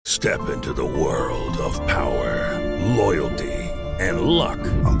Step into the world of power, loyalty, and luck.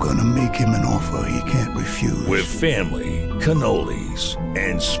 I'm gonna make him an offer he can't refuse. With family, cannolis,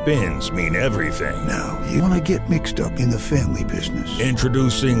 and spins mean everything. Now, you wanna get mixed up in the family business.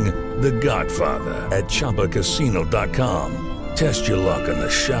 Introducing The Godfather at ChumbaCasino.com. Test your luck in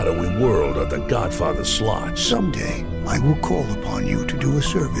the shadowy world of The Godfather slot. Someday, I will call upon you to do a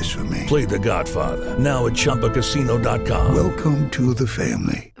service for me. Play The Godfather now at ChumbaCasino.com. Welcome to the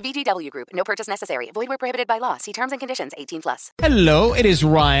family. VGW Group. No purchase necessary. Void where prohibited by law. See terms and conditions. 18+. Hello, it is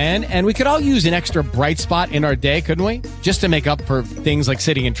Ryan, and we could all use an extra bright spot in our day, couldn't we? Just to make up for things like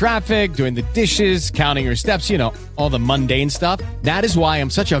sitting in traffic, doing the dishes, counting your steps, you know, all the mundane stuff. That is why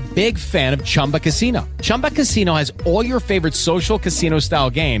I'm such a big fan of Chumba Casino. Chumba Casino has all your favorite social casino-style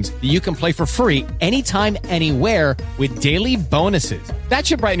games that you can play for free anytime, anywhere with daily bonuses. That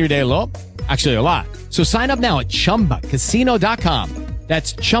should brighten your day a little. Actually, a lot. So sign up now at ChumbaCasino.com.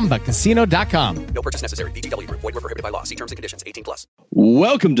 That's ChumbaCasino.com. No purchase necessary. VGW Group. Void where prohibited by law. See terms and conditions. 18+.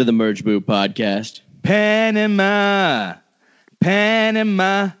 Welcome to the Merge Boo Podcast. Panama,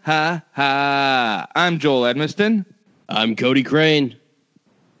 ha, ha. I'm Joel Edmiston. I'm Cody Crane.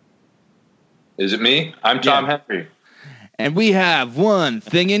 Is it me? I'm Tom Henry. And we have one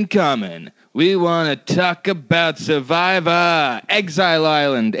thing in common. We want to talk about Survivor, Exile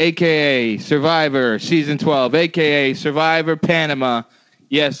Island, a.k.a. Survivor Season 12, a.k.a. Survivor Panama.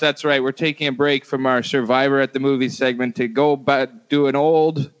 Yes, that's right. We're taking a break from our Survivor at the Movies segment to go do an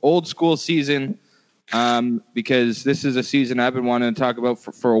old school season because this is a season I've been wanting to talk about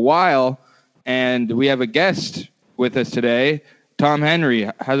for a while. And we have a guest with us today, Tom Henry.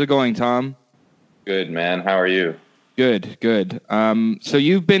 How's it going, Tom? Good, man. How are you? Good. So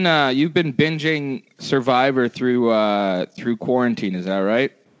you've been binging Survivor through quarantine, is that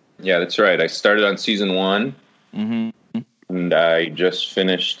right? Yeah, that's right. I started on season 1, and I just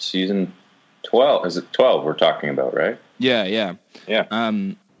finished season 12. Is it 12 we're talking about, right? Yeah.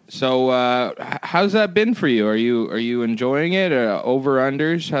 So how's that been for you? Are you enjoying it? Over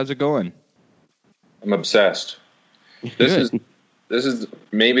unders? How's it going? I'm obsessed. This is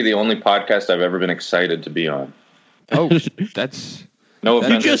maybe the only podcast I've ever been excited to be on. Oh, that's no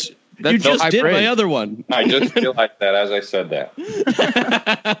offense. You just did my other one. I just feel like that as I said that.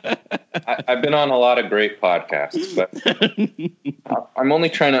 I've been on a lot of great podcasts, but I'm only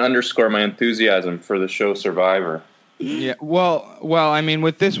trying to underscore my enthusiasm for the show Survivor. Yeah, well, I mean,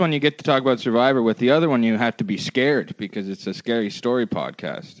 with this one you get to talk about Survivor. With the other one, you have to be scared because it's a scary story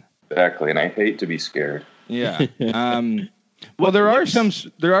podcast. Exactly, and I hate to be scared. Yeah. Well, there are some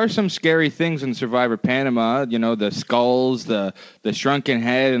scary things in Survivor Panama. You know, the skulls, the shrunken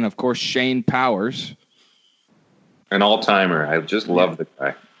head, and of course Shane Powers, an all-timer. I just love the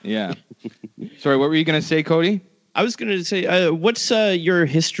guy. Yeah. Sorry, what were you going to say, Cody? I was going to say, what's your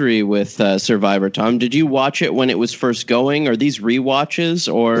history with Survivor, Tom? Did you watch it when it was first going? Are these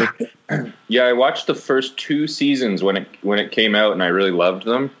rewatches or? Yeah, I watched the first 2 seasons when it came out, and I really loved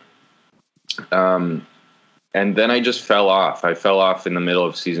them. And then I just fell off. I fell off in the middle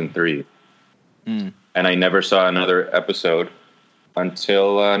of season 3. And I never saw another episode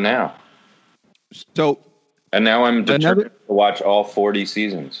until now. And now I'm determined to watch all 40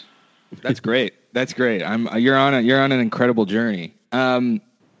 seasons. That's great. You're on an incredible journey.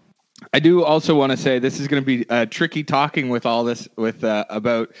 I do also want to say this is going to be tricky talking with all this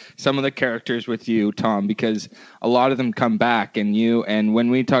about some of the characters with you, Tom, because a lot of them come back, and when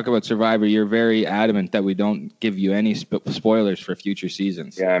we talk about Survivor, you're very adamant that we don't give you any spoilers for future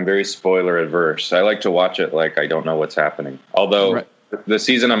seasons. Yeah, I'm very spoiler adverse. I like to watch it like I don't know what's happening. Although the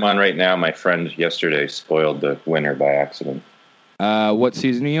season I'm on right now, my friend yesterday spoiled the winner by accident. What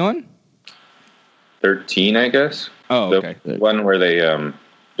season are you on? 13, I guess. Oh, okay. The one where they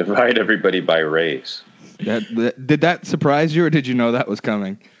divide everybody by race. Did that surprise you, or did you know that was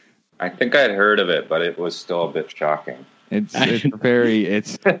coming? I think I'd heard of it, but it was still a bit shocking. It's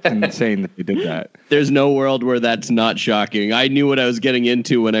insane that you did that. There's no world where that's not shocking. I knew what I was getting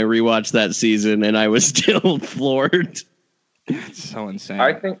into when I rewatched that season, and I was still floored. It's so insane.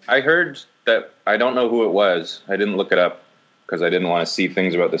 I think I heard that, I don't know who it was. I didn't look it up because I didn't want to see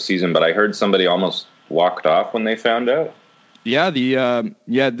things about the season, but I heard somebody almost walked off when they found out. Yeah,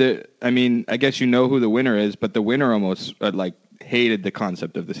 I mean, I guess you know who the winner is, but the winner almost hated the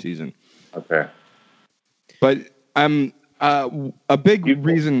concept of the season. Okay. But a big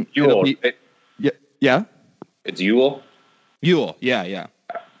reason. Yule. Yeah. It's Yule. Yule. Yeah.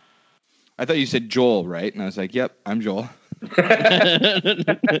 I thought you said Joel, right? And I was like, "Yep, I'm Joel."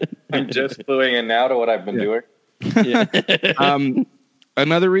 I'm just cluing in now to what I've been doing. Yeah.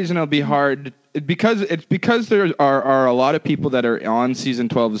 Another reason it'll be hard because there are a lot of people that are on season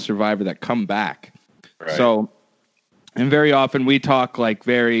 12 of Survivor that come back. Right. So, and very often we talk like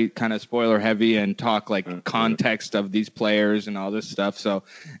very kind of spoiler heavy and talk like context of these players and all this stuff. So,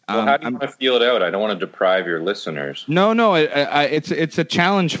 how do you want to feel it out? I don't want to deprive your listeners. No, it's a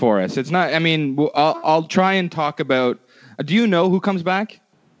challenge for us. It's not. I mean, I'll try and talk about. Do you know who comes back?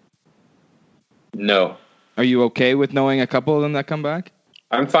 No. Are you okay with knowing a couple of them that come back?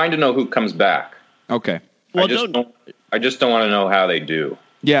 I'm fine to know who comes back. Okay. Well, I just don't want to know how they do.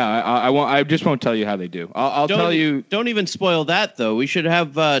 Yeah, I won't. I just won't tell you how they do. I'll tell you. Don't even spoil that, though. We should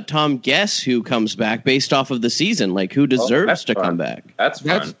have Tom guess who comes back based off of the season, like who deserves to come back. That's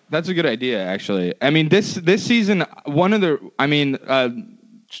fun. That's a good idea, actually. I mean, this season,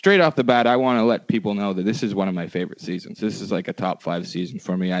 straight off the bat, I want to let people know that this is one of my favorite seasons. This is like a top 5 season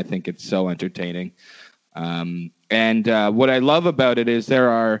for me. I think it's so entertaining. And what I love about it is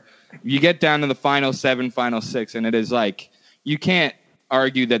you get down to the final 7, final 6, and it is like you can't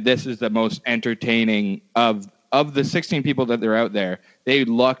argue that this is the most entertaining of the 16 people that they're out there. They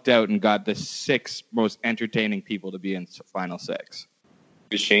lucked out and got the 6 most entertaining people to be in final 6.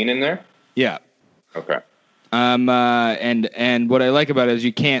 Is Shane in there? Yeah. Okay. And what I like about it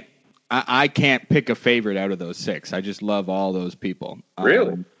is I can't pick a favorite out of those 6. I just love all those people.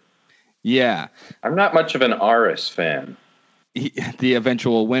 Really? Yeah. I'm not much of an Aris fan. The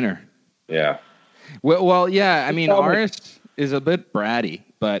eventual winner. Yeah. Well, yeah. I mean, Aris is a bit bratty,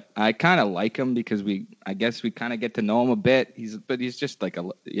 but I kind of like him because I guess we kind of get to know him a bit. He's just like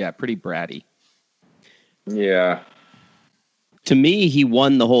pretty bratty. Yeah. To me, he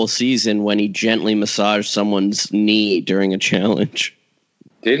won the whole season when he gently massaged someone's knee during a challenge.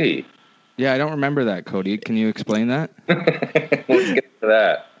 Did he? Yeah, I don't remember that, Cody. Can you explain that? Let's get to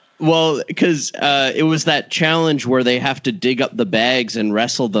that. Well, because it was that challenge where they have to dig up the bags and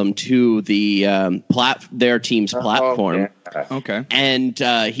wrestle them to the their team's platform. Yeah. Okay. And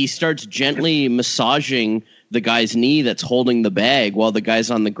he starts gently massaging the guy's knee that's holding the bag while the guy's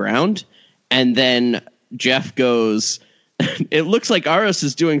on the ground. And then Jeff goes, it looks like Aris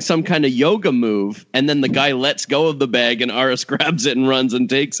is doing some kind of yoga move. And then the guy lets go of the bag and Aris grabs it and runs and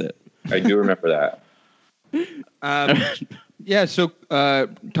takes it. I do remember that. Yeah, so,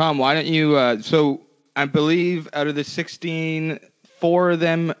 Tom, why don't you... so, I believe out of the 16, 4 of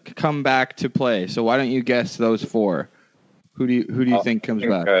them come back to play. So, why don't you guess those 4? Who do you think comes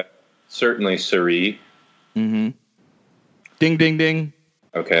back? Certainly Suri. Mm-hmm. Ding, ding, ding.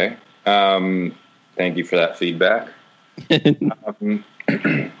 Okay. Thank you for that feedback.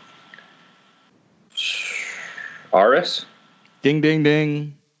 Aris. Ding, ding,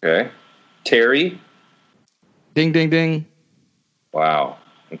 ding. Okay. Terry. Ding, ding, ding. Wow.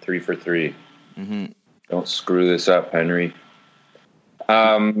 I'm 3 for 3. Mm-hmm. Don't screw this up, Henry.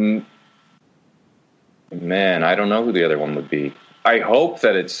 Man, I don't know who the other one would be. I hope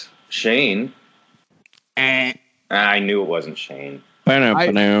that it's Shane. I knew it wasn't Shane.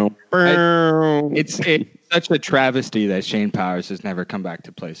 It's such a travesty that Shane Powers has never come back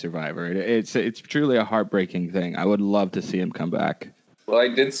to play Survivor. It's truly a heartbreaking thing. I would love to see him come back. Well, I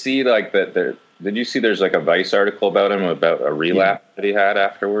did see like that there. Did you see there's like a Vice article about him about a relapse that he had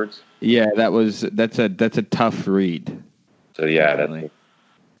afterwards? Yeah, that's a tough read. So yeah,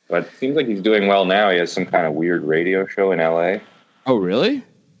 but it seems like he's doing well now. He has some kind of weird radio show in LA. Oh, really?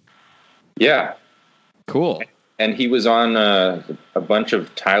 Yeah. Cool. And he was on a bunch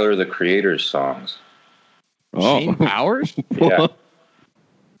of Tyler the Creator's songs. Shane Powers? Yeah.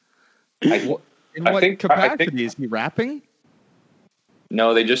 In what capacity? Is he rapping?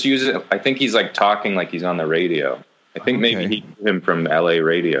 No, they just use it. I think he's like talking like he's on the radio. I think maybe he knew him from LA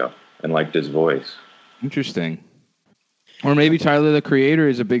radio and liked his voice. Interesting. Or maybe Tyler the Creator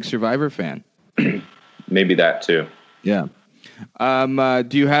is a big Survivor fan. Maybe that too. Yeah. Do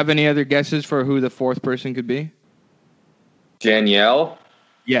you have any other guesses for who the 4th person could be? Danielle?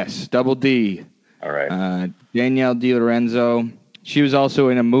 Yes, Double D. All right. Danielle DiLorenzo. She was also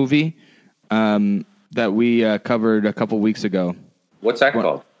in a movie that we covered a couple weeks ago. What's that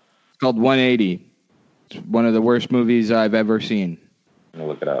called? It's called 180. It's one of the worst movies I've ever seen. I'm going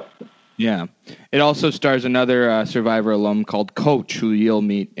to look it up. Yeah. It also stars another Survivor alum called Coach, who you'll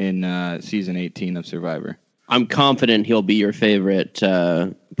meet in season 18 of Survivor. I'm confident he'll be your favorite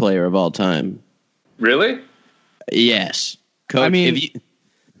player of all time. Really? Yes. Coach, I mean,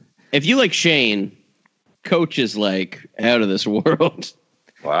 if you like Shane, Coach is like out of this world.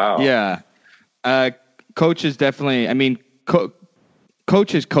 Wow. Yeah. Coach is definitely, I mean,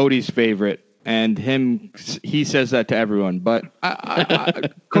 Coach is Cody's favorite, and he says that to everyone, but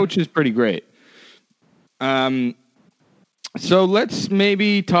Coach is pretty great. So let's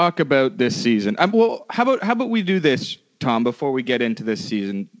maybe talk about this season. Well, how about we do this, Tom, before we get into this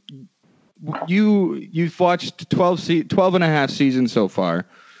season? You've watched 12 and a half seasons so far.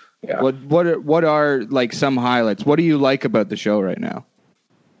 Yeah. What are like some highlights? What do you like about the show right now?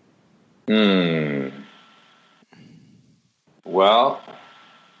 Well,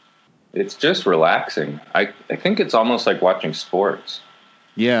 it's just relaxing. I think it's almost like watching sports.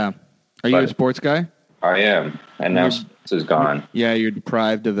 Yeah. Are you a sports guy? I am, and now sports is gone. Yeah, you're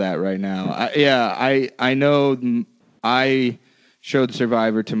deprived of that right now. I know. I showed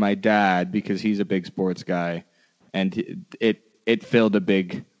Survivor to my dad because he's a big sports guy, and it filled a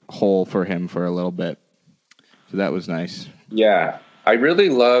big hole for him for a little bit. So that was nice. Yeah, I really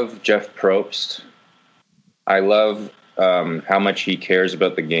love Jeff Probst. I love how much he cares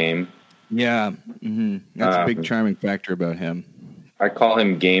about the game. Yeah, that's a big charming factor about him. I call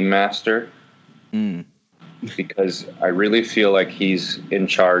him Game Master because I really feel like he's in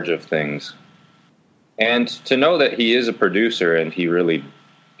charge of things. And to know that he is a producer and he really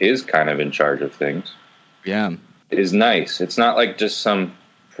is kind of in charge of things is nice. It's not like just some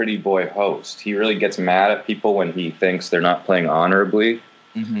pretty boy host. He really gets mad at people when he thinks they're not playing honorably.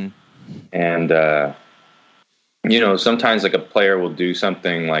 And, sometimes like a player will do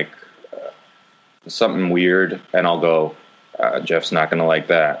something like something weird and I'll go, Jeff's not going to like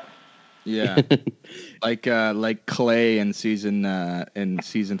that. Yeah. like Clay in season 5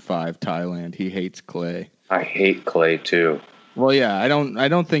 Thailand. He hates Clay. I hate Clay too. Well, yeah, I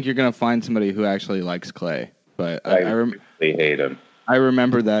don't think you're going to find somebody who actually likes Clay, but I really hate him. I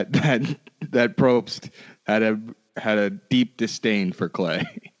remember that Probst had a deep disdain for Clay.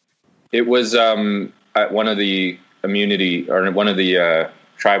 It was at one of the immunity or one of the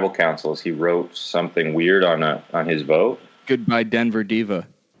tribal councils. He wrote something weird on his vote. Goodbye, Denver Diva.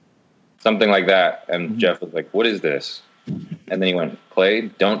 Something like that. And Jeff was like, "What is this?" And then he went, "Clay,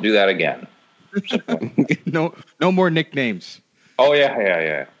 don't do that again." No more nicknames. Oh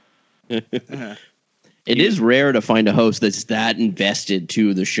yeah. It is rare to find a host that's that invested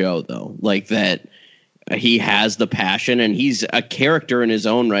to the show, though. Like that, he has the passion and he's a character in his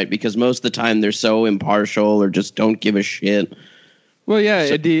own right. Because most of the time they're so impartial or just don't give a shit. Well,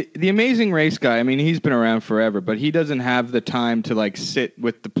 yeah, the Amazing Race guy. I mean, he's been around forever, but he doesn't have the time to like sit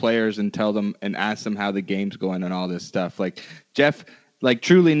with the players and tell them and ask them how the game's going and all this stuff. Like Jeff, like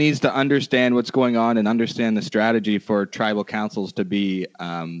truly needs to understand what's going on and understand the strategy for tribal councils to be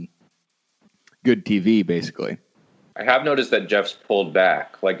good TV, basically. I have noticed that Jeff's pulled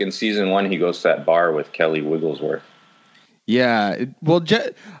back. Like in season 1, he goes to that bar with Kelly Wigglesworth. Yeah,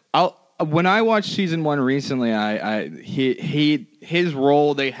 when I watched season 1 recently, his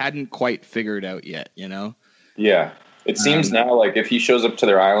role they hadn't quite figured out yet. You know. Yeah, it seems now like if he shows up to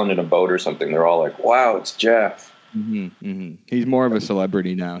their island in a boat or something, they're all like, "Wow, it's Jeff." He's more of a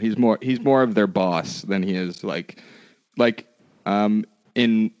celebrity now. He's more of their boss than he is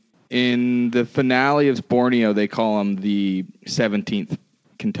in the finale of Borneo, they call him the 17th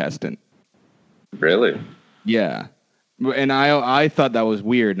contestant. Really? Yeah. And I thought that was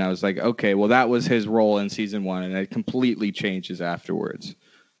weird, and I was like, okay, well, that was his role in season 1, and it completely changes afterwards.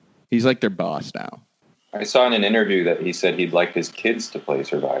 He's like their boss now. I saw in an interview that he said he'd like his kids to play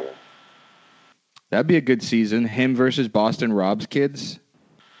Survivor. That'd be a good season. Him versus Boston Rob's kids.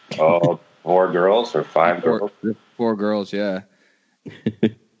 Oh, 4 girls or 5 girls? 4 girls, yeah.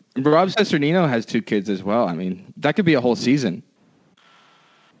 Rob Cesternino has 2 kids as well. I mean, that could be a whole season.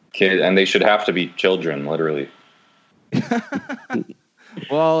 And they should have to be children, literally.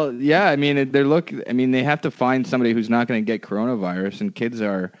 Well, yeah. I mean, they have to find somebody who's not going to get coronavirus, and kids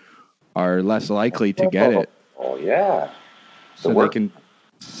are less likely to get it. Oh yeah. So they can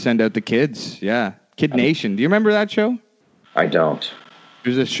send out the kids. Yeah, Kid Nation. Do you remember that show? I don't.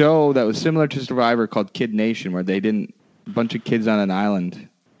 There's a show that was similar to Survivor called Kid Nation, where a bunch of kids on an island.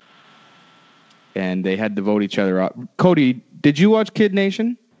 And they had to vote each other out. Cody, did you watch Kid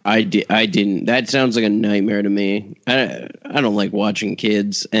Nation? I didn't. That sounds like a nightmare to me. I don't like watching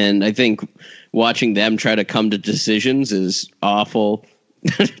kids, and I think watching them try to come to decisions is awful.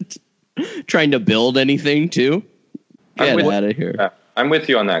 Trying to build anything too. Get out of here. I'm with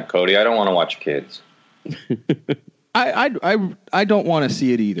you on that, Cody. I don't want to watch kids. I don't want to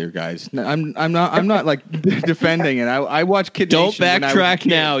see it either, guys. I'm not like defending it. I watch Kid Don't Nation. Don't backtrack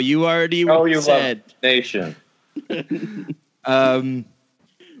now. You already said love Nation.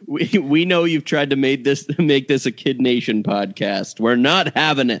 We know you've tried to make this a Kid Nation podcast. We're not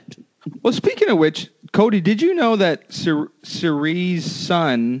having it. Well, speaking of which, Cody, did you know that Cirie's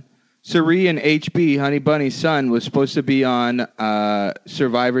son, Cirie and HB, Honey Bunny's son, was supposed to be on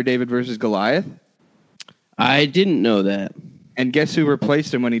Survivor David versus Goliath? I didn't know that. And guess who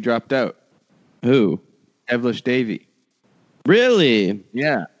replaced him when he dropped out? Who? Devilish Davy. Really?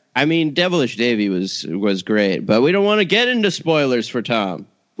 Yeah. I mean, Devilish Davy was great, but we don't want to get into spoilers for Tom.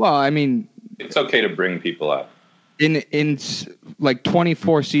 Well, I mean, it's okay to bring people up. In like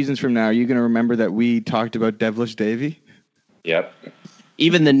 24 seasons from now, are you going to remember that we talked about Devilish Davy? Yep.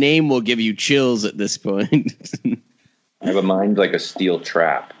 Even the name will give you chills at this point. I have a mind like a steel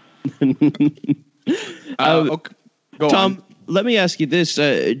trap. Okay. Go Tom, on. let me ask you this.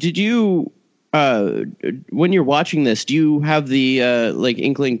 Did you, when you're watching this, do you have the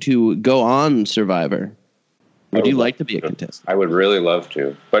inkling to go on Survivor? Would you like to be a contestant? I would really love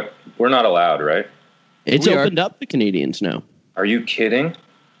to, but we're not allowed, right? It's opened up to Canadians now. Are you kidding?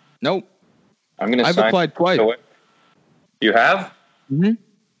 Nope. I've applied twice. You have? Mm-hmm.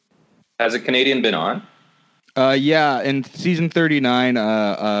 Has a Canadian been on? Yeah, in season 39,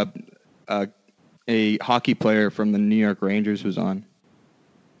 a hockey player from the New York Rangers was on.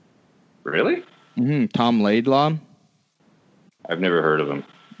 Really? Mm-hmm. Tom Laidlaw. I've never heard of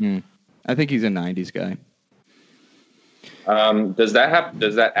him. I think he's a 90s guy. Does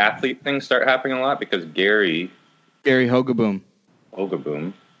that athlete thing start happening a lot? Because Gary Hogaboom.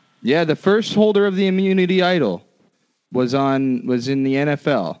 Yeah, the first holder of the Immunity Idol was in the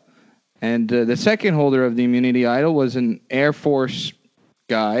NFL, and the second holder of the Immunity Idol was an Air Force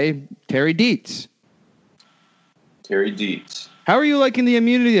guy, Terry Dietz. How are you liking the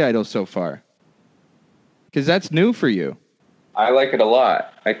Immunity Idol so far? Because that's new for you. I like it a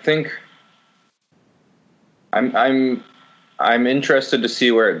lot. I think I'm interested to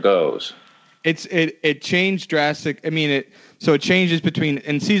see where it goes. It changed drastic. I mean, it changes between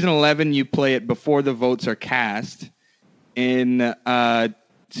in season 11 you play it before the votes are cast. In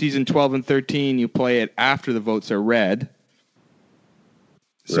season 12 and 13 you play it after the votes are read.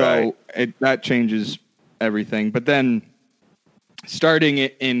 So that changes everything. But then starting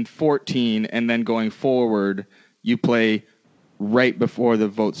it in 14 and then going forward, you play right before the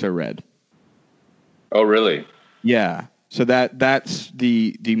votes are read. Oh, really? Yeah. So that's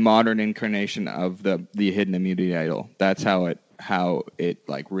the modern incarnation of the Hidden Immunity Idol. That's how it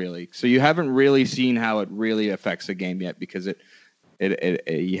like really. So you haven't really seen how it really affects the game yet because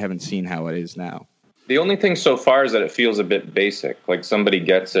you haven't seen how it is now. The only thing so far is that it feels a bit basic. Like somebody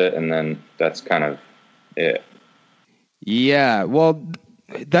gets it and then that's kind of it. Yeah. Well,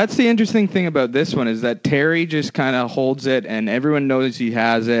 that's the interesting thing about this one is that Terry just kind of holds it and everyone knows he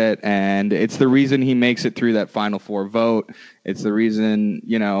has it. And it's the reason he makes it through that final four vote. It's the reason,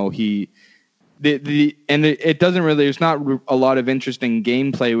 it doesn't really, there's not a lot of interesting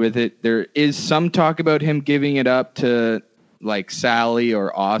gameplay with it. There is some talk about him giving it up to like Sally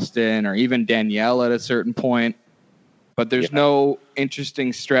or Austin or even Danielle at a certain point. But there's no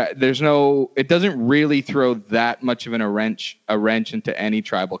interesting it doesn't really throw that much of a wrench into any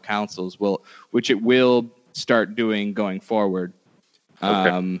tribal councils, which it will start doing going forward.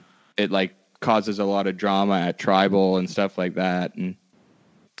 Okay. It like causes a lot of drama at tribal and stuff like that. And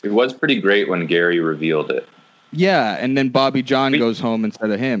it was pretty great when Gary revealed it. Yeah. And then Bobby John goes home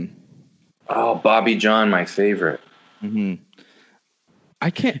instead of him. Oh, Bobby John, my favorite. Mm-hmm.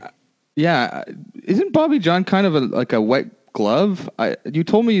 Yeah, isn't Bobby John kind of like a wet glove? You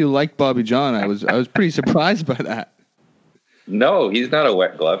told me you liked Bobby John. I was pretty surprised by that. No, he's not a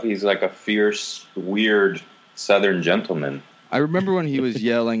wet glove. He's like a fierce, weird Southern gentleman. I remember when he was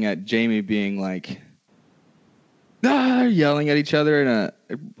yelling at Jamie, being like, yelling at each other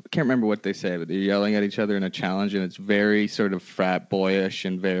I can't remember what they say, but they're yelling at each other in a challenge, and it's very sort of frat boyish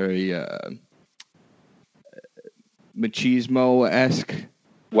and very machismo-esque.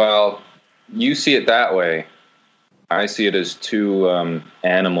 Well, you see it that way. I see it as two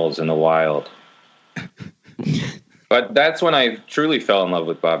animals in the wild. But that's when I truly fell in love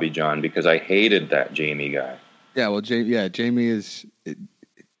with Bobby John because I hated that Jamie guy. Yeah, well, Jamie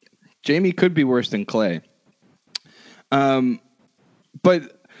could be worse than Clay. But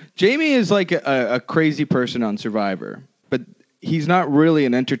Jamie is like a crazy person on Survivor, but he's not really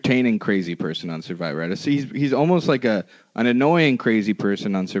an entertaining crazy person on Survivor. Right? So he's almost like an annoying crazy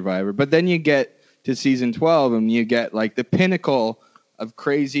person on Survivor. But then you get to season 12 and you get like the pinnacle of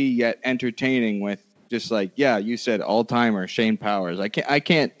crazy yet entertaining with just like, yeah, you said all-timer Shane Powers. I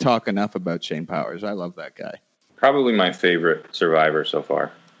can't talk enough about Shane Powers. I love that guy. Probably my favorite Survivor so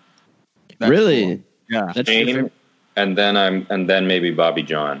far. That's really? Cool. Yeah. That's Shane, and then maybe Bobby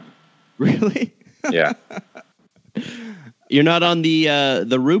John. Really? Yeah. You're not on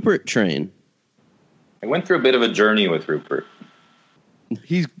the Rupert train. I went through a bit of a journey with Rupert.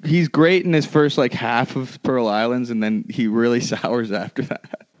 He's great in his first like half of Pearl Islands, and then he really sours after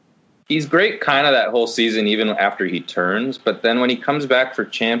that. he's great kind of that whole season, even after he turns. But then when he comes back for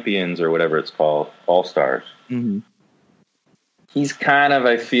Champions or whatever it's called, All-Stars, he's kind of,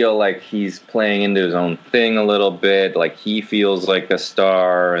 I feel like he's playing into his own thing a little bit. Like he feels like a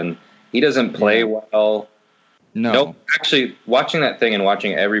star and he doesn't play well. No. Nope. Actually, watching that thing and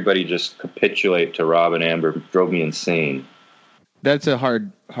watching everybody just capitulate to Rob and Amber drove me insane. That's a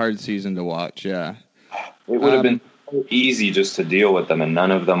hard season to watch, yeah. It would have been so easy just to deal with them, and none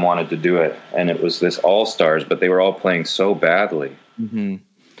of them wanted to do it. And it was this all-stars, but they were all playing so badly. Mm-hmm.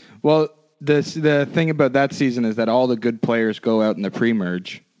 Well, the thing about that season is that all the good players go out in the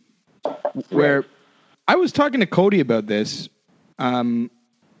pre-merge. Where I was talking to Cody about this. In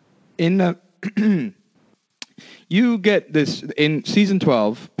the you get this in season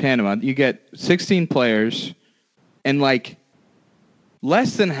 12, Panama. You get 16 players, and like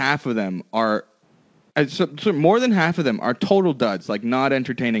less than half of them are. So more than half of them are total duds, like not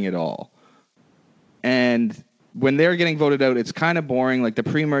entertaining at all. And when they're getting voted out, it's kind of boring. Like the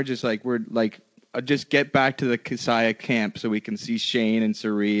pre-merge is like, we're like, just get back to the Kasaya camp so we can see Shane and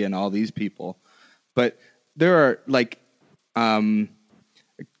Suri and all these people. But there are like,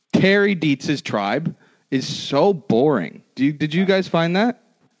 Terry Dietz's tribe is so boring. Did you guys find that?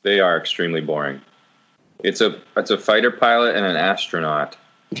 They are extremely boring. It's a fighter pilot and an astronaut.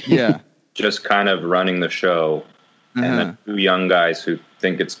 Yeah. Just kind of running the show, and then two young guys who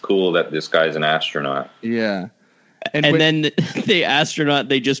think it's cool that this guy's an astronaut. Yeah. And then the astronaut,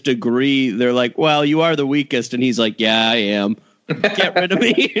 they just agree. They're like, well, you are the weakest. And he's like, yeah, I am. Get rid of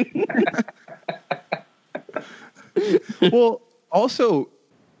me. Well, also,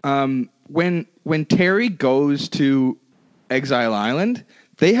 when Terry goes to Exile Island,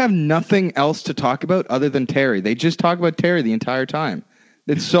 they have nothing else to talk about other than Terry. They just talk about Terry the entire time.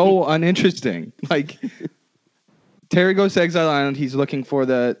 It's so uninteresting. Like Terry goes to Exile Island. He's looking for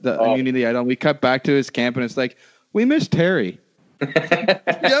the immunity idol. We cut back to his camp, and it's like, we miss Terry. You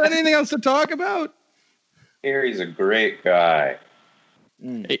got anything else to talk about? Terry's a great guy.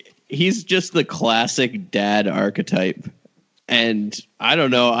 He's just the classic dad archetype. And I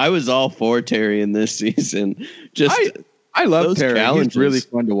don't know. I was all for Terry in this season. I love Terry. Challenges. He's really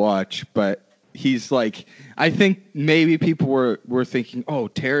fun to watch, but he's like, I think maybe people were thinking, oh,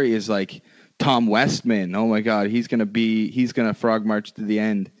 Terry is like Tom Westman. Oh my God, he's gonna frog march to the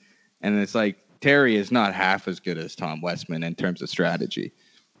end. And it's like, Terry is not half as good as Tom Westman in terms of strategy.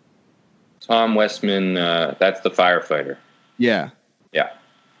 Tom Westman, that's the firefighter. Yeah.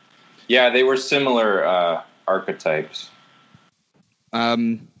 Yeah, they were similar archetypes.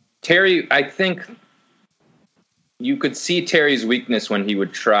 Terry, I think you could see Terry's weakness when he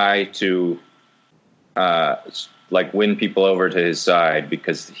would try to like win people over to his side,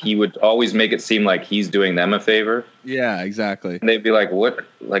 because he would always make it seem like he's doing them a favor. Yeah, exactly. And they'd be like, what?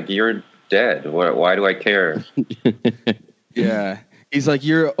 Like, you're dead. Why do I care? Yeah. He's like,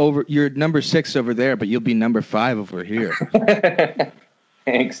 you're number 6 over there, but you'll be number 5 over here.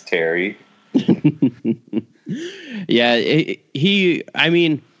 Thanks, Terry. Yeah, I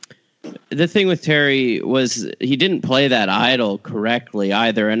mean, the thing with Terry was he didn't play that idol correctly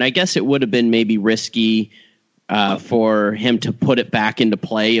either. And I guess it would have been maybe risky for him to put it back into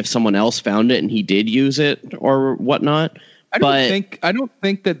play if someone else found it and he did use it or whatnot. I don't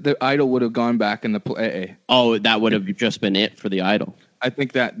think that the idol would have gone back in the play. Oh, that would have just been it for the idol. I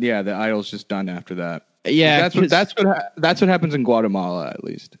think that, yeah, the idol's just done after that. Yeah, that's what happens in Guatemala, at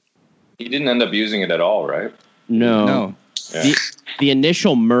least. He didn't end up using it at all, right? No. Yeah. The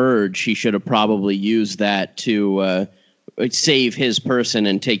initial merge, he should have probably used that to save his person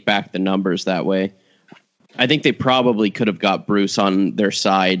and take back the numbers that way. I think they probably could have got Bruce on their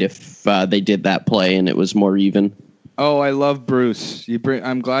side if they did that play and it was more even. Oh, I love Bruce.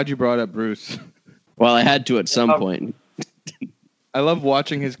 I'm glad you brought up Bruce. Well, I had to at some point. I love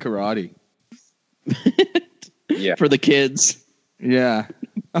watching his karate. Yeah. For the kids. Yeah.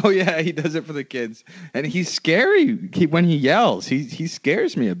 Oh, yeah, he does it for the kids. And he's scary when he yells. He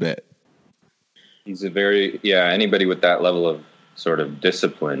scares me a bit. He's anybody with that level of sort of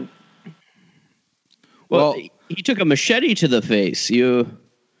discipline. Well, he took a machete to the face.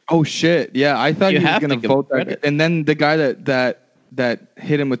 Oh, shit. Yeah, I thought he was going to vote that. And then the guy that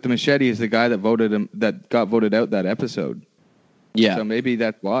hit him with the machete is the guy that got voted out that episode. Yeah. So maybe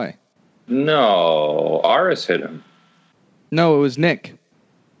that's why. No, Aris hit him. No, it was Nick.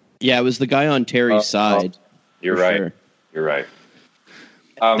 Yeah, it was the guy on Terry's side. You're right. Sure. You're right.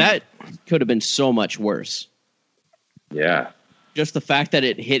 That could have been so much worse. Yeah. Just the fact that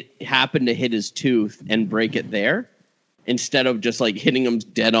it happened to hit his tooth and break it there, instead of just like hitting him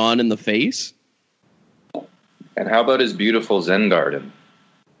dead on in the face. And how about his beautiful Zen garden?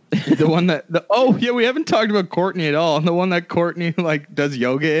 The one that we haven't talked about Courtney at all. The one that Courtney like does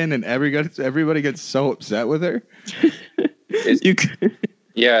yoga in, and everybody gets so upset with her. Is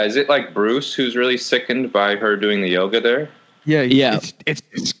it like Bruce who's really sickened by her doing the yoga there? Yeah. It's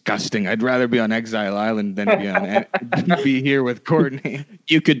disgusting. I'd rather be on Exile Island than be here with Courtney.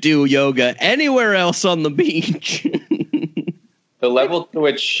 You could do yoga anywhere else on the beach. The level to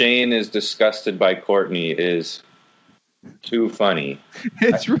which Shane is disgusted by Courtney is too funny.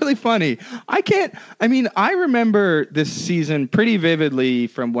 It's really funny. I remember this season pretty vividly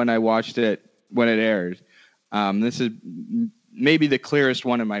from when I watched it when it aired. This is maybe the clearest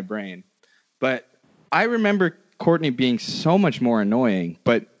one in my brain. But I remember Courtney being so much more annoying.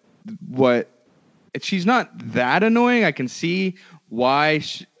 But she's not that annoying. I can see why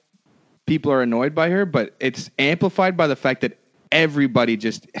people are annoyed by her, but it's amplified by the fact that everybody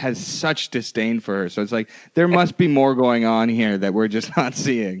just has such disdain for her. So it's like there must be more going on here that we're just not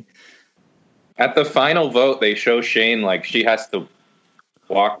seeing. At the final vote, they show Shane like she has to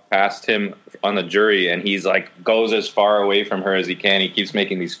walk past him on the jury, and he's like goes as far away from her as he can. He keeps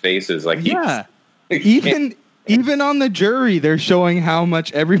making these faces like even on the jury, they're showing how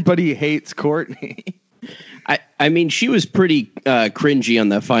much everybody hates Courtney. I mean, she was pretty cringy on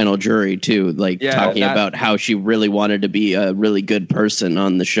the final jury, too, talking about how she really wanted to be a really good person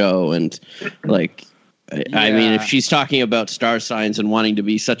on the show. And, I mean, if she's talking about star signs and wanting to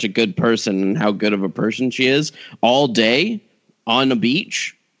be such a good person and how good of a person she is all day on a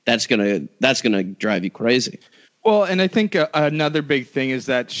beach, that's gonna drive you crazy. Well, and I think another big thing is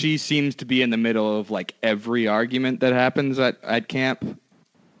that she seems to be in the middle of, every argument that happens at camp.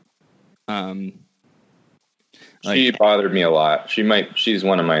 She bothered me a lot. She's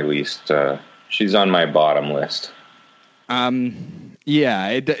one of my least. She's on my bottom list. Yeah,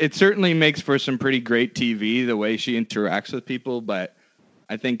 it certainly makes for some pretty great TV the way she interacts with people. But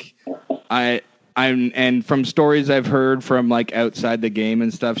I think and from stories I've heard from outside the game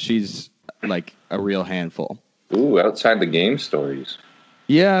and stuff, she's a real handful. Ooh, outside the game stories.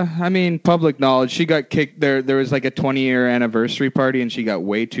 Yeah, I mean, public knowledge. She got kicked. There was a 20-year anniversary party, and she got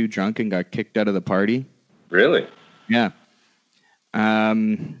way too drunk and got kicked out of the party. Really? Yeah.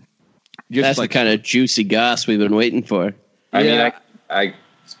 That's the kind of juicy goss we've been waiting for. I mean,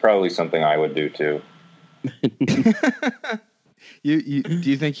 it's probably something I would do too. Do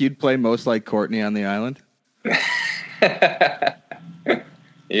you think you'd play most like Courtney on the island?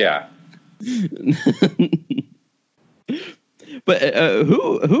 Yeah. But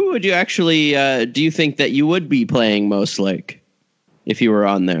who would you actually do you think that you would be playing most like if you were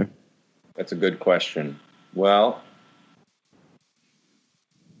on there? That's a good question. Well,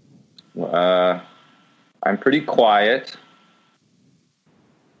 I'm pretty quiet,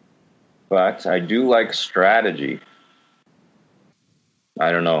 but I do like strategy.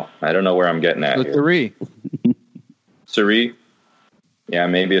 I don't know where I'm getting at here. Suri. Suri? Yeah,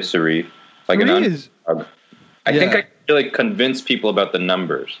 maybe a Suri. Like an underdog. I think I can really convince people about the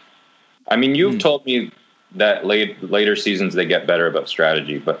numbers. I mean, you've told me that later seasons they get better about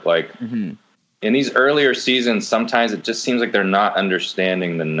strategy, but in these earlier seasons, sometimes it just seems like they're not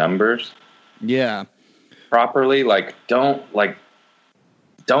understanding the numbers. Yeah. Properly. Don't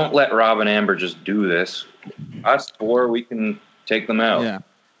let Rob and Amber just do this. Us four, we can take them out. Yeah.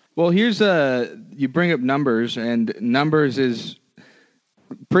 Well, here's you bring up numbers, and numbers is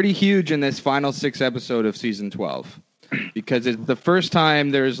pretty huge in this final 6 episode of season 12 because it's the first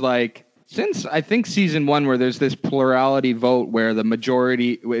time there's since I think season 1 where there's this plurality vote where the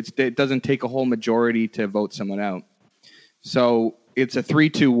majority it doesn't take a whole majority to vote someone out. So it's a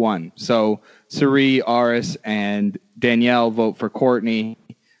 3-2-1. So Suri, Aris, and Danielle vote for Courtney.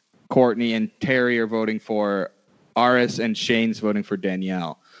 Courtney and Terry are voting for Aris, and Shane's voting for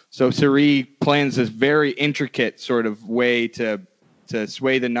Danielle. So Suri plans this very intricate sort of way to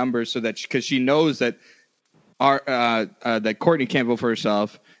sway the numbers so that because she knows that that Courtney can't vote for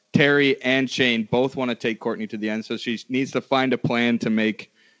herself. Terry and Shane both want to take Courtney to the end, so she needs to find a plan to make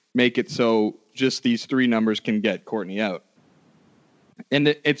it so just these 3 numbers can get Courtney out. And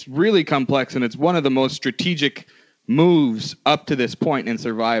it's really complex, and it's one of the most strategic moves up to this point in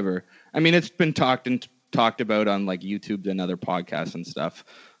Survivor. I mean, it's been talked about on YouTube and other podcasts and stuff.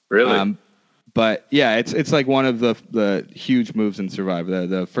 Really? But yeah, it's one of the huge moves in Survivor,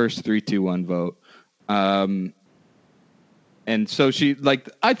 the first 3-2-1 vote. And so she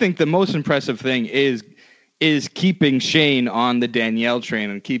I think the most impressive thing is keeping Shane on the Danielle train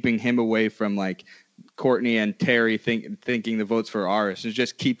and keeping him away from Courtney and Terry thinking the votes for Aris, is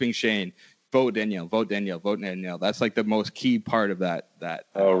just keeping Shane. vote Danielle, vote Danielle, vote Danielle. That's like the most key part of that.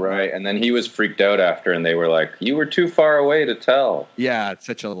 Oh, right. And then he was freaked out after, and they were like, you were too far away to tell. Yeah, it's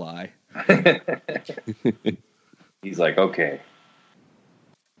such a lie. He's like, okay.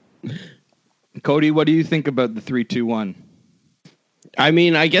 Cody, what do you think about the 3-2-1? I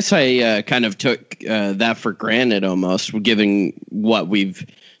mean, I guess I kind of took that for granted almost, given what we've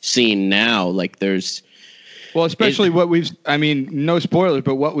seen now. Like there's... Well, especially no spoilers,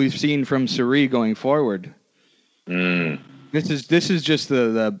 but what we've seen from Suri going forward. This is just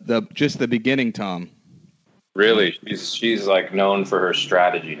the beginning, Tom. Really? She's like known for her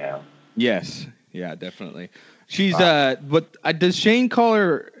strategy now. Yes. Yeah, definitely. She's does Shane call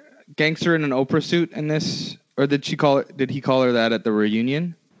her gangster in an Oprah suit in this, or did he call her that at the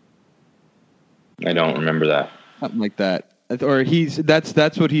reunion? I don't remember that. Something like that. Or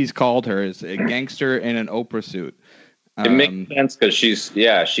that's what he's called her, is a gangster in an Oprah suit. It makes sense because she's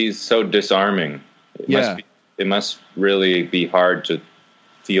so disarming. It must really be hard to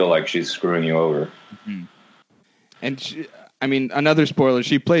feel like she's screwing you over. Mm-hmm. And another spoiler,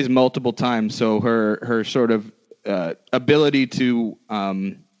 she plays multiple times, so her sort of ability to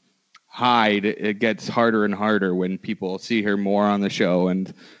hide, it gets harder and harder when people see her more on the show.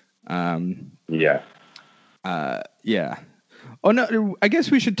 And yeah. Oh no, I guess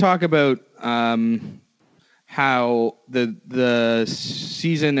we should talk about how the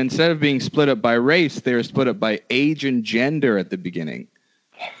season, instead of being split up by race, they're split up by age and gender at the beginning.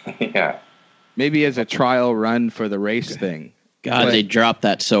 Yeah. Maybe as a trial run for the race thing. God, they dropped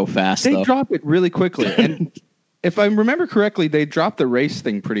that so fast. They drop it really quickly. And if I remember correctly, they dropped the race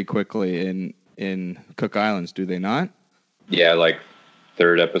thing pretty quickly in Cook Islands, do they not? Yeah, like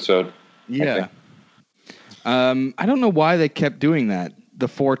third episode. Yeah. I don't know why they kept doing that. The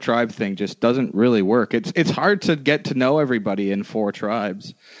 4 tribe thing just doesn't really work. It's hard to get to know everybody in 4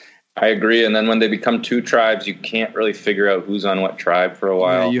 tribes. I agree. And then when they become 2 tribes, you can't really figure out who's on what tribe for a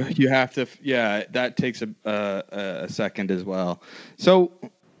while. Yeah, you have to. Yeah, that takes a second as well. So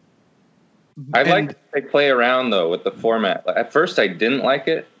I like they play around though with the format. At first, I didn't like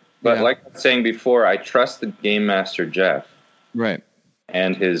it, but like I was saying before, I trust the game master Jeff, right,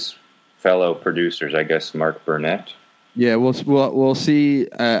 and his fellow producers. I guess Mark Burnett. Yeah, we'll see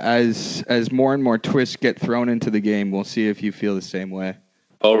as more and more twists get thrown into the game. We'll see if you feel the same way.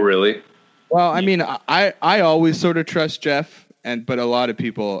 Oh, really? Well, I mean, I always sort of trust Jeff, but a lot of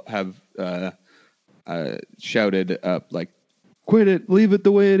people have shouted up like, "Quit it, leave it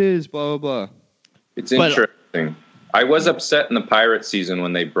the way it is." Blah blah blah. It's interesting. I was upset in the pirate season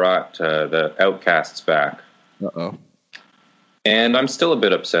when they brought the Outcasts back. And I'm still a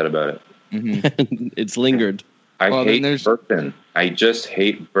bit upset about it. Mm-hmm. It's lingered. I hate Burton. I just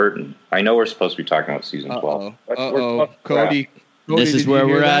hate Burton. I know we're supposed to be talking about season 12. Cody, this is where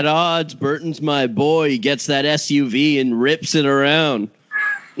we're at odds. Burton's my boy. He gets that SUV and rips it around.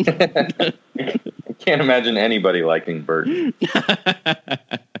 I can't imagine anybody liking Burton.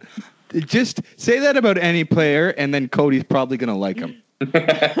 Just say that about any player, and then Cody's probably going to like him.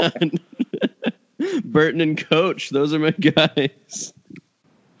 Burton and Coach, those are my guys.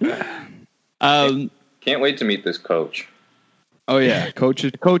 Can't wait to meet this coach. Oh yeah, Coach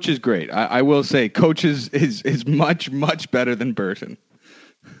is great. I will say, Coach is much better than Burton.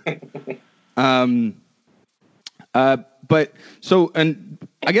 But so, and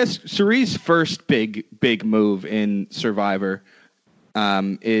I guess Suri's first big move in Survivor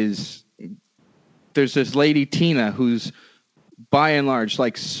is there's this lady Tina who's by and large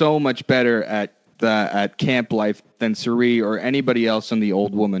like so much better at camp life than Suri or anybody else in the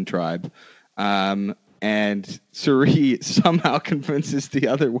Old Woman tribe. And Suri somehow convinces the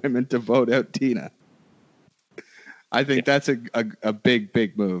other women to vote out Tina. I think that's a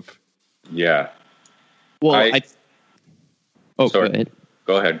big move. Yeah. Well, sorry.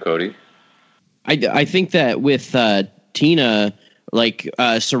 Go ahead, Cody. I think that with Tina, like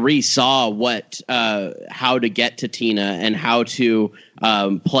Suri saw how to get to Tina and how to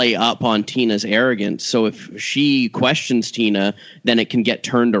play up on Tina's arrogance. So if she questions Tina, then it can get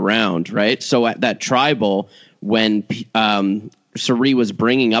turned around, right? So at that tribal, when Suri was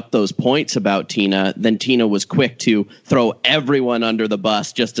bringing up those points about Tina, then Tina was quick to throw everyone under the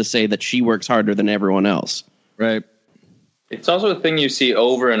bus just to say that she works harder than everyone else. Right. It's also a thing you see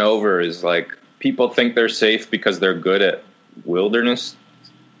over and over is like people think they're safe because they're good at wilderness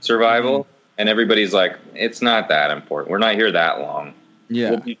survival, and everybody's like, it's not that important. We're not here that long.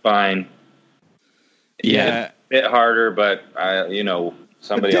 Yeah, we'll be fine. Yeah, a bit harder, but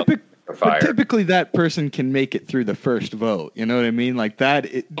somebody else. fire. But typically, that person can make it through the first vote. You know what I mean? Like that,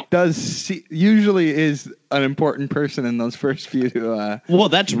 it usually is an important person in those first few. Well,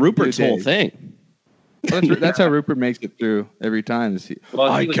 that's Rupert's whole thing. Well, that's how Rupert makes it through every time.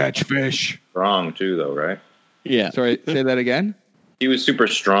 I catch fish. Strong too, though, right? Yeah. Sorry, say that again. He was super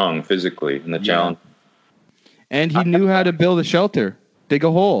strong physically in the challenge. And he knew how to build a shelter. Dig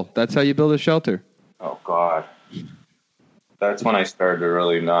a hole. That's how you build a shelter. Oh, God. That's when I started to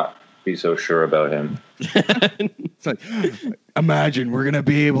really not be so sure about him. It's like, imagine we're going to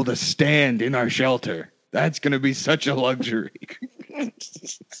be able to stand in our shelter. That's going to be such a luxury.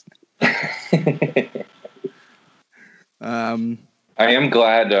 I am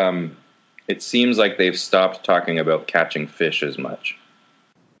glad it seems like they've stopped talking about catching fish as much.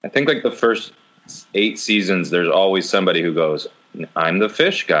 I think like the first 8 seasons, there's always somebody who goes, I'm the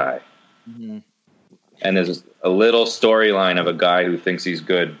fish guy. Mm-hmm. And there's a little storyline of a guy who thinks he's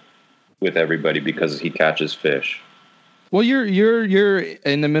good with everybody because he catches fish. Well, you're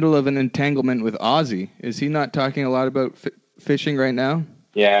in the middle of an entanglement with Ozzy. Is he not talking a lot about fishing right now?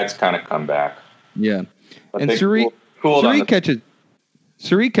 Yeah, it's kind of come back. Yeah. But and Suri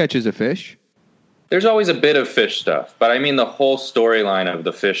catches a fish. There's always a bit of fish stuff, but I mean the whole storyline of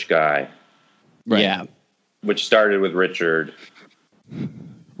the fish guy. Right. Yeah. Which started with Richard.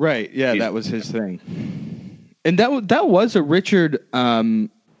 Right. Yeah, that was his thing. And that was a Richard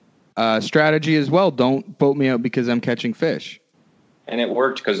strategy as well. Don't boat me out because I'm catching fish. And it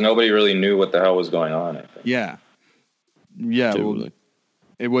worked because nobody really knew what the hell was going on, I think. Yeah. Yeah. Well,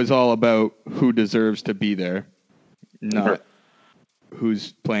 it was all about who deserves to be there, not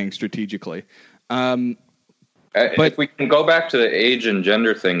who's playing strategically. But if we can go back to the age and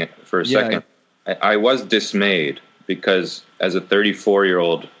gender thing for a second, I was dismayed because as a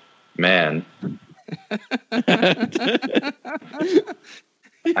 34-year-old man,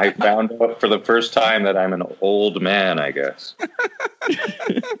 I found out for the first time that I'm an old man, I guess.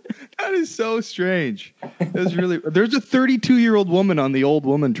 That is so strange. There's a 32-year-old woman on the old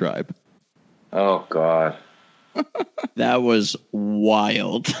woman tribe. Oh, God. That was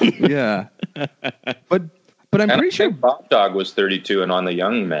wild. Yeah. But I'm pretty sure Bob Dog was 32 and on the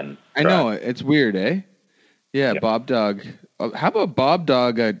young men tribe. I know. It's weird, eh? Yeah, Bob Dog. How about Bob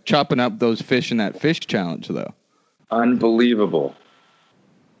Dog chopping up those fish in that fish challenge, though? Unbelievable.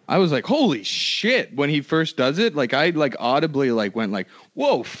 I was like, holy shit, when he first does it. Like, I audibly went like,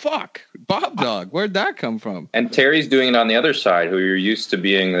 whoa, fuck, Bob Dog. Where'd that come from? And Terry's doing it on the other side, who you're used to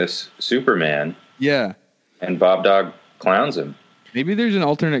being this Superman. Yeah. And Bob Dog clowns him. Maybe there's an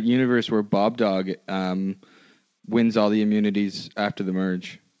alternate universe where Bob Dog wins all the immunities after the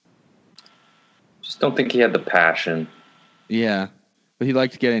merge. Just don't think he had the passion. Yeah. But he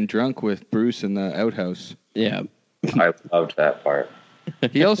liked getting drunk with Bruce in the outhouse. Yeah. I loved that part.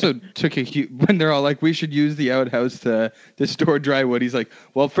 He also took when they're all like, we should use the outhouse to store dry wood. He's like,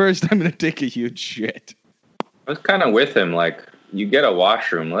 well, first I'm going to take a huge shit. I was kind of with him. Like, you get a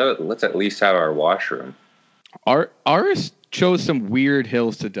washroom. Let's at least have our washroom. Aris chose some weird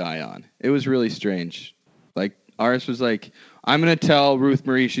hills to die on. It was really strange. Like, Aris was like, I'm going to tell Ruth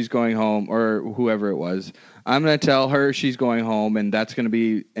Marie she's going home, or whoever it was. I'm going to tell her she's going home, and that's going to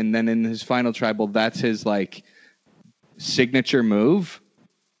be, and then in his final tribal, that's his, like, signature move.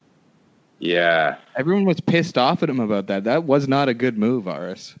 Yeah. Everyone was pissed off at him about that. That was not a good move,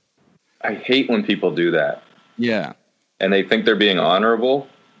 Aris. I hate when people do that. Yeah. And they think they're being honorable,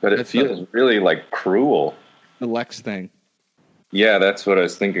 but it feels really, like, cruel. The Lex thing. Yeah, that's what I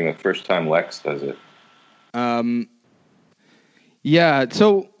was thinking the first time Lex does it. Yeah,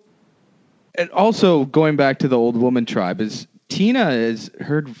 so and also going back to the old woman tribe is Tina is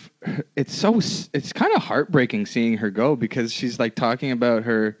heard. It's kind of heartbreaking seeing her go because she's like talking about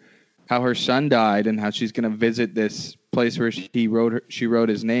how her son died and how she's going to visit this place where she wrote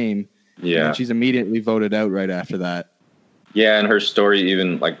his name. Yeah, and she's immediately voted out right after that. Yeah, and her story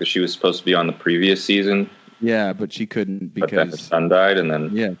even like she was supposed to be on the previous season. Yeah, but she couldn't because her son died, and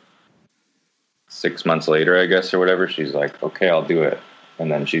then 6 months later, I guess, or whatever, she's like, "Okay, I'll do it,"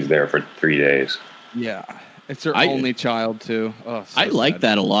 and then she's there for 3 days. Yeah, it's her only child too. Oh, so I like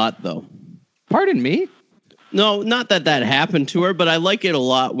that a lot, though. Pardon me? No, not that happened to her, but I like it a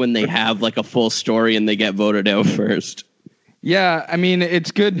lot when they have like a full story and they get voted out first. Yeah, I mean,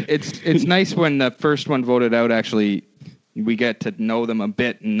 it's good. It's nice when the first one voted out. Actually, we get to know them a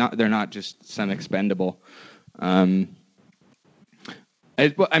bit, and they're not just some expendable. I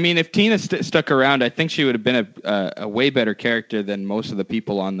mean, if Tina stuck around, I think she would have been a way better character than most of the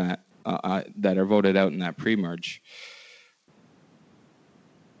people on that that are voted out in that pre-merge.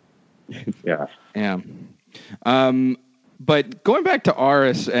 Yeah. Yeah. But going back to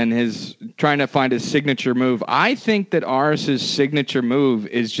Aris and his trying to find his signature move, I think that Aris's signature move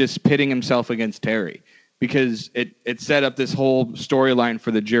is just pitting himself against Terry, because it set up this whole storyline for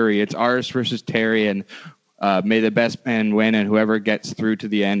the jury. It's Aris versus Terry, and may the best man win, and whoever gets through to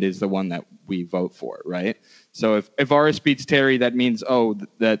the end is the one that we vote for, right? So if Aris beats Terry, that means,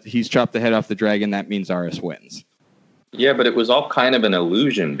 that he's chopped the head off the dragon. That means Aris wins. Yeah, but it was all kind of an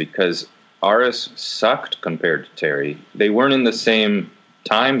illusion because Aris sucked compared to Terry. They weren't in the same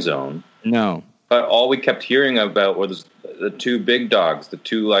time zone. No. But all we kept hearing about was the two big dogs, the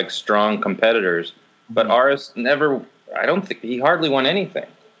two like strong competitors. But Aris never, I don't think, he hardly won anything.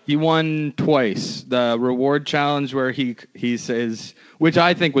 He won twice. The reward challenge where he says, which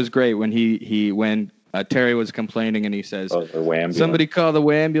I think was great when when Terry was complaining and he says, the wambulance. Somebody call the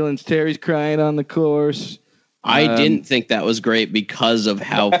wambulance. Terry's crying on the course. I didn't think that was great because of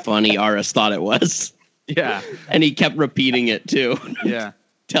how funny Aris thought it was. Yeah. And he kept repeating it too. Yeah.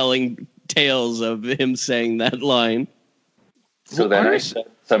 Telling tales of him saying that line. So then I said,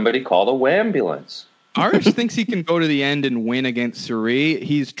 somebody call the wambulance. Aris thinks he can go to the end and win against Suri.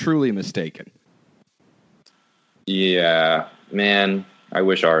 He's truly mistaken. Yeah, man. I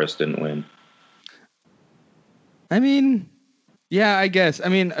wish Aris didn't win. I mean, yeah, I guess. I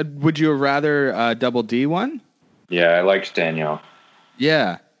mean, would you have rather Double D won? Yeah, I liked Danielle.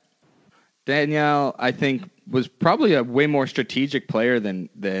 Yeah. Danielle, I think, was probably a way more strategic player than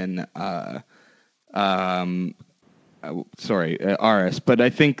Aris. But I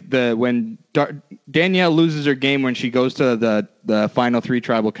think when Danielle loses her game when she goes to the final 3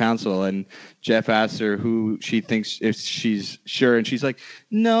 tribal council and Jeff asks her who she thinks, if she's sure, and she's like,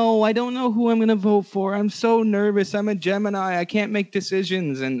 no, I don't know who I'm going to vote for. I'm so nervous. I'm a Gemini. I can't make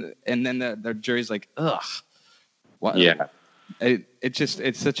decisions. And then the jury's like, ugh. What? Yeah.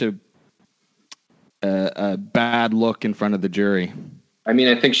 It's such a bad look in front of the jury. I mean,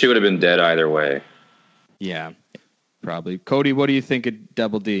 I think she would have been dead either way. Yeah. Probably. Cody, what do you think of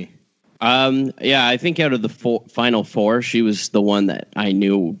Double D? Yeah, I think out of the final 4, she was the one that I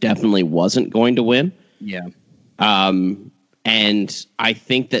knew definitely wasn't going to win. Yeah. And I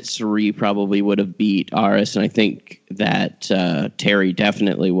think that Suri probably would have beat Aris, and I think that Terry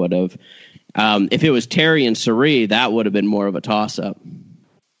definitely would have. If it was Terry and Suri, that would have been more of a toss-up.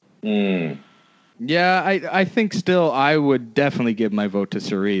 Yeah, I think still I would definitely give my vote to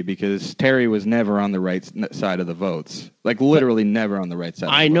Suri because Terry was never on the right side of the votes. Like literally never on the right side.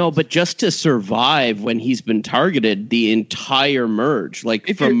 I know, but just to survive when he's been targeted the entire merge, like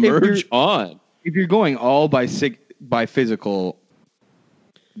if merge on. If you're going all by physical,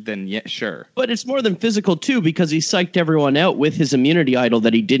 then yeah, sure. But it's more than physical too because he psyched everyone out with his immunity idol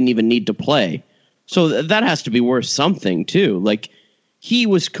that he didn't even need to play. So that has to be worth something too. Like he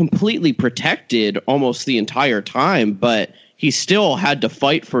was completely protected almost the entire time, but he still had to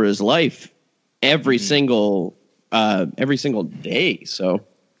fight for his life every single day. So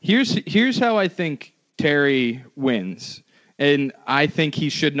here's how I think Terry wins. And I think he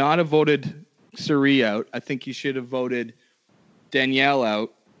should not have voted Suri out. I think he should have voted Danielle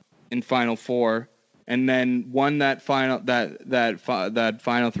out in Final 4 and then won that final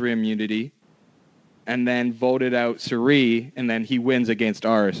final 3 immunity. And then voted out Suri, and then he wins against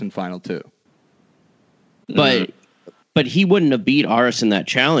Aris in Final 2. But he wouldn't have beat Aris in that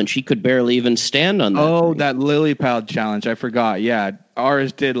challenge. He could barely even stand on that. Oh, that lily pad challenge. I forgot. Yeah,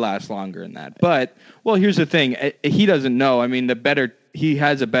 Aris did last longer in that. But, well, here's the thing. He doesn't know. I mean, he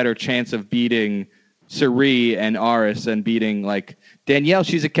has a better chance of beating Suri and Aris than beating, like, Danielle.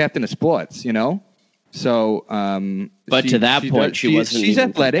 She's a captain of sports, you know? So, but to that point, she wasn't even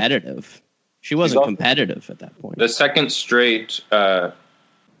athletic. Competitive. She wasn't competitive at that point. The second straight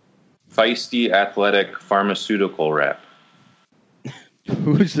feisty athletic pharmaceutical rep.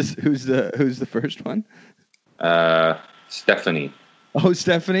 Who's the first one? Stephanie. Oh,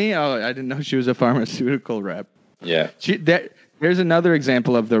 Stephanie. Oh, I didn't know she was a pharmaceutical rep. Yeah. There's another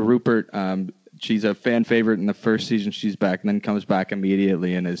example of the Rupert. She's a fan favorite in the first season. She's back and then comes back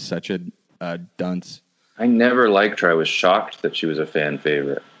immediately and is such a dunce. I never liked her. I was shocked that she was a fan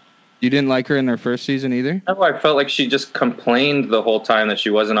favorite. You didn't like her in her first season either? No, I felt like she just complained the whole time that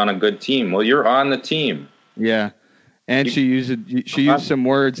she wasn't on a good team. Well, you're on the team. Yeah. And she used some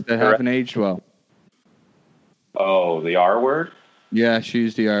words that haven't aged well. Oh, the R word? Yeah, she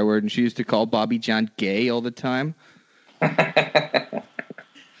used the R word, and she used to call Bobby John gay all the time.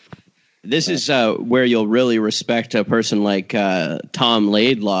 This is where you'll really respect a person like Tom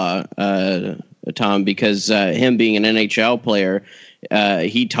Laidlaw, Tom, because him being an NHL player,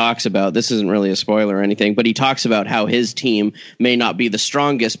 he talks about, this isn't really a spoiler or anything, but he talks about how his team may not be the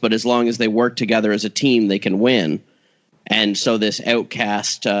strongest, but as long as they work together as a team, they can win. And so this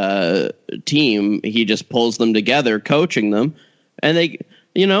outcast team, he just pulls them together, coaching them, and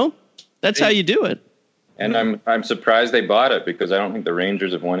that's how you do it. And I'm surprised they bought it, because I don't think the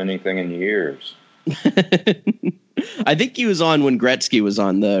Rangers have won anything in years. I think he was on when Gretzky was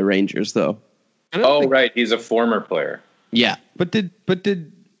on the Rangers, though. Oh, right, he's a former player. Yeah, but did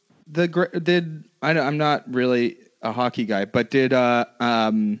I'm not really a hockey guy, but did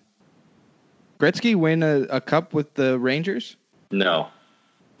Gretzky win a cup with the Rangers? No.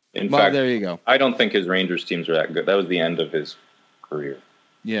 In fact, there you go. I don't think his Rangers teams were that good. That was the end of his career.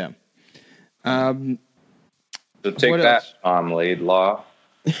 Yeah. So take that, else? Tom Laidlaw.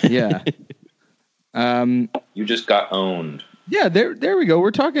 Yeah. You just got owned. Yeah, there we go.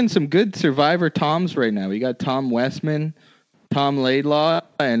 We're talking some good Survivor Toms right now. We got Tom Westman, Tom Laidlaw,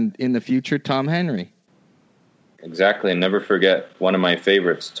 and in the future, Tom Henry. Exactly. And never forget one of my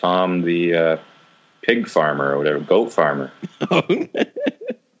favorites, Tom the pig farmer or whatever, goat farmer.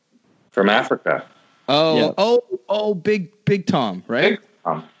 From Africa. Big Tom, right? Big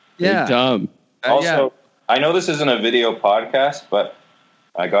Tom. Yeah. Big Tom. Also, I know this isn't a video podcast, but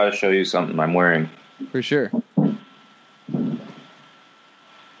I got to show you something I'm wearing. For sure.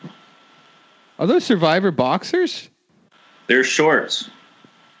 Are those Survivor boxers? They're shorts.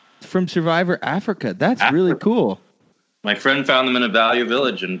 From Survivor Africa. That's really cool. My friend found them in a Value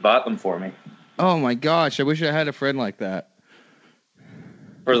Village and bought them for me. Oh my gosh, I wish I had a friend like that.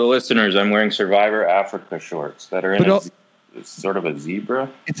 For the listeners, I'm wearing Survivor Africa shorts that are in it's sort of a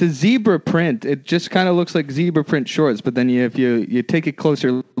zebra. It's a zebra print. It just kind of looks like zebra print shorts, but then if you take a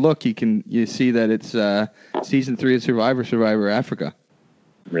closer look, you see that it's season 3 of Survivor Africa.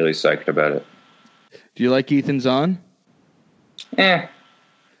 I'm really psyched about it. Do you like Ethan's on?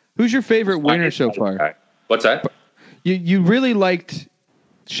 Who's your favorite winner so far? What's that? You really liked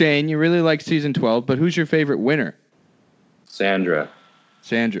Shane. You really liked season 12, but who's your favorite winner? Sandra.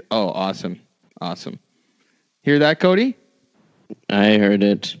 Oh, awesome. Hear that, Cody? I heard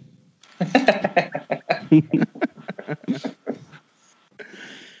it.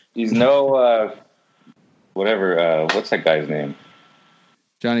 He's no whatever. What's that guy's name?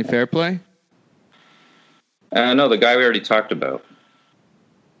 Johnny Fairplay? No, the guy we already talked about.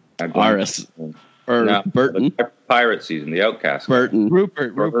 Aris. Or Burton. The pirate season, the Outcast. Burton.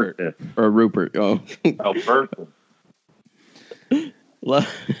 Rupert. Or Rupert. Oh. Burton.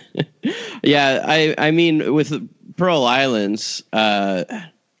 Yeah, I mean, with Pearl Islands,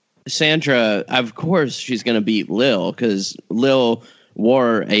 Sandra, of course, she's going to beat Lil, because Lil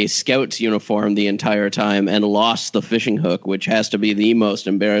wore a Scout's uniform the entire time and lost the fishing hook, which has to be the most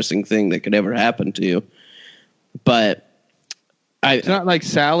embarrassing thing that could ever happen to you. But it's not like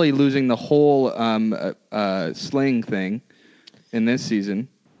Sally losing the whole sling thing in this season.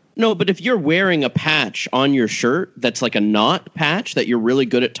 No, but if you're wearing a patch on your shirt that's like a knot patch that you're really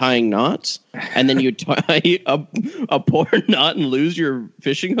good at tying knots, and then you tie a poor knot and lose your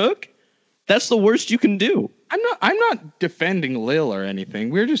fishing hook, that's the worst you can do. I'm not defending Lil or anything.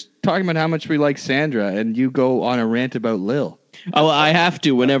 We're just talking about how much we like Sandra, and you go on a rant about Lil. Oh, I have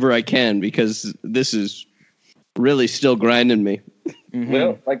to whenever I can, because this is really still grinding me. Mm-hmm.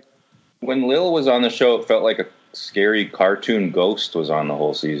 Lil, like when Lil was on the show, it felt like a scary cartoon ghost was on the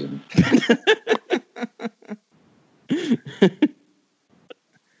whole season.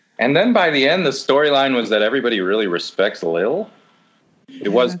 And then by the end, the storyline was that everybody really respects Lil. It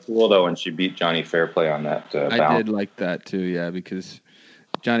was cool, though, when she beat Johnny Fairplay on that I did like that, too, yeah, because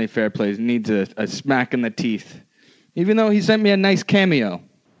Johnny Fairplay needs a smack in the teeth. Even though he sent me a nice cameo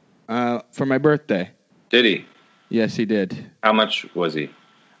for my birthday. Did he? Yes, he did. How much was he?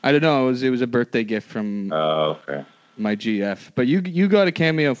 I don't know. It was a birthday gift from my GF. But you got a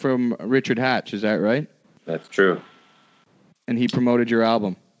cameo from Richard Hatch, is that right? That's true. And he promoted your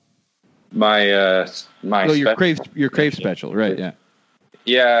album. My your Crave special, right? Yeah.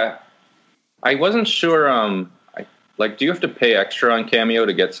 Yeah, I wasn't sure. Do you have to pay extra on Cameo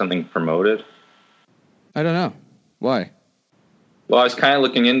to get something promoted? I don't know. Why? Well, I was kind of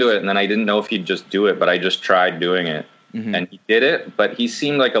looking into it, and then I didn't know if he'd just do it, but I just tried doing it. Mm-hmm. And he did it, but he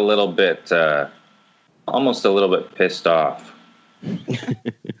seemed like a little bit, almost a little bit pissed off.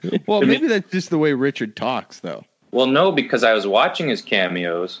 Well, maybe that's just the way Richard talks, though. Well, no, because I was watching his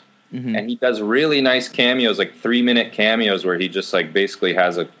cameos, mm-hmm. and he does really nice cameos, like 3-minute cameos where he just like basically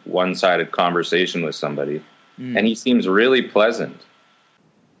has a one-sided conversation with somebody. Mm. And he seems really pleasant.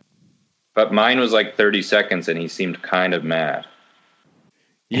 But mine was like 30 seconds, and he seemed kind of mad.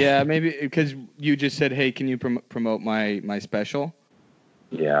 Yeah, maybe because you just said, hey, can you promote my special?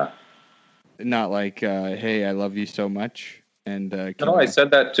 Yeah. Not like, hey, I love you so much. And no, I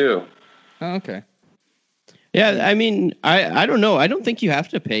said that too. Oh, okay. Yeah, I mean, I don't know. I don't think you have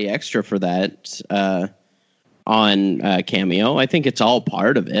to pay extra for that on Cameo. I think it's all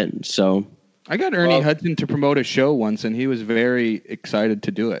part of it. So I got Ernie Hudson to promote a show once, and he was very excited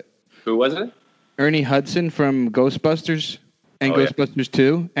to do it. Who was it? Ernie Hudson from Ghostbusters and Ghostbusters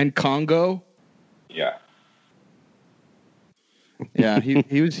 2 and Congo. Yeah. Yeah,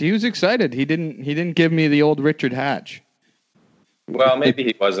 he was excited. He didn't give me the old Richard Hatch. Well, maybe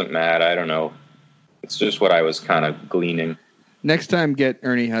he wasn't mad. I don't know. It's just what I was kind of gleaning. Next time, get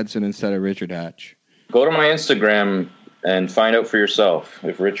Ernie Hudson instead of Richard Hatch. Go to my Instagram and find out for yourself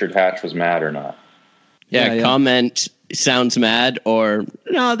if Richard Hatch was mad or not. Yeah. Comment sounds mad or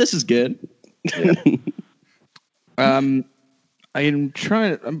no, this is good. Yeah. I'm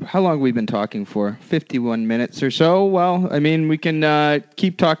trying. How long have we been talking for? 51 minutes or so. Well, I mean, we can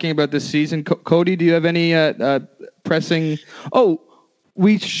keep talking about this season. Cody, do you have any pressing? Oh,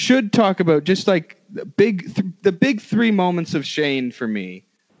 we should talk about just like the big three moments of Shane for me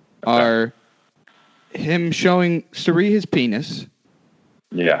are him showing Suri his penis.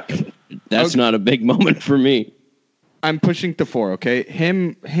 Yeah, that's not a big moment for me. I'm pushing to 4. Okay,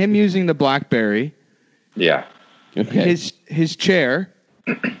 him using the BlackBerry. Yeah. Okay. His chair,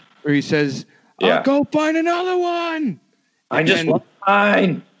 where he says, "I'll go find another one." I just want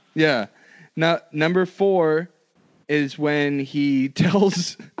mine. Yeah. Now, number 4 is when he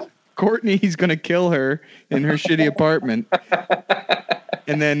tells Courtney he's going to kill her in her shitty apartment,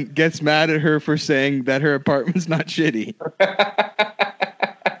 and then gets mad at her for saying that her apartment's not shitty.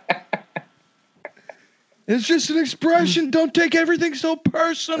 It's just an expression. Don't take everything so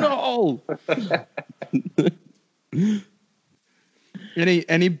personal.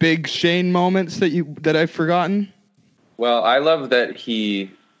 Any big Shane moments that I've forgotten? Well, I love that he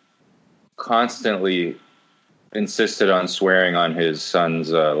constantly insisted on swearing on his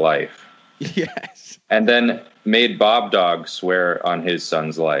son's life. Yes. And then made Bob Dog swear on his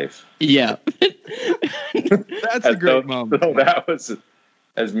son's life. Yeah. That's a great moment. So that was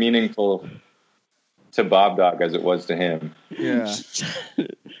as meaningful to Bob Dog as it was to him. Yeah.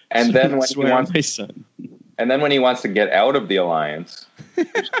 And then when he wants my son. And then when he wants to get out of the alliance,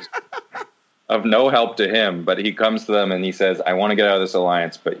 of no help to him, but he comes to them and he says, "I want to get out of this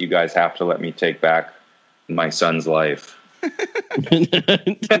alliance, but you guys have to let me take back my son's life." And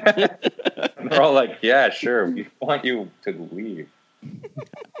they're all like, "Yeah, sure. We want you to leave."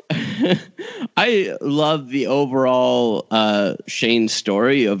 I love the overall Shane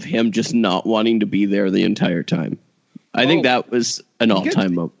story of him just not wanting to be there the entire time. I think that was an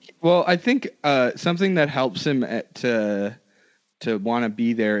all-time moment. Well, I think something that helps him to want to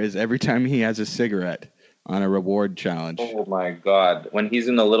be there is every time he has a cigarette on a reward challenge. Oh my God. When he's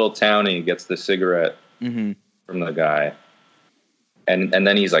in the little town and he gets the cigarette from the guy. And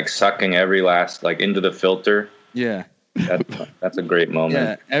then he's like sucking every last, like into the filter. Yeah. That's a great moment.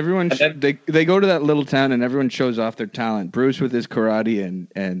 Yeah, everyone they go to that little town and everyone shows off their talent. Bruce with his karate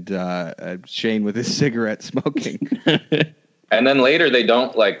and Shane with his cigarette smoking. And then later they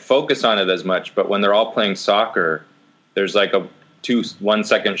don't like focus on it as much, but when they're all playing soccer, there's like a 1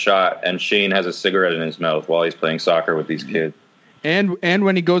 second shot and Shane has a cigarette in his mouth while he's playing soccer with these kids. And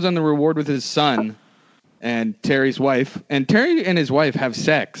when he goes on the reward with his son and Terry's wife, and Terry and his wife have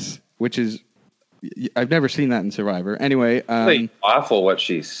sex, which is I've never seen that in Survivor. Anyway, really awful what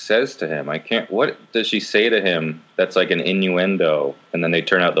she says to him. I can't. What does she say to him that's like an innuendo? And then they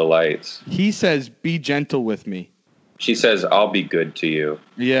turn out the lights. He says, "Be gentle with me." She says, "I'll be good to you."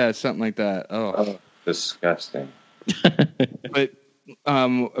 Yeah, something like that. Oh, disgusting. But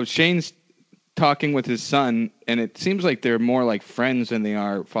Shane's talking with his son, and it seems like they're more like friends than they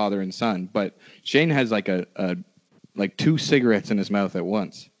are father and son. But Shane has like like 2 cigarettes in his mouth at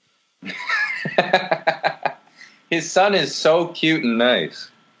once. His son is so cute and nice.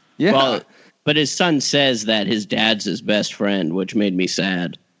 Yeah. Well, but his son says that his dad's his best friend, which made me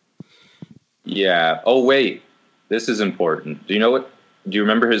sad. Yeah. Oh, wait. This is important. Do you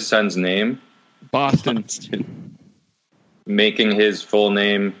remember his son's name? Boston. Making his full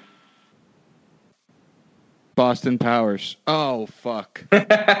name Boston Powers. Oh, fuck.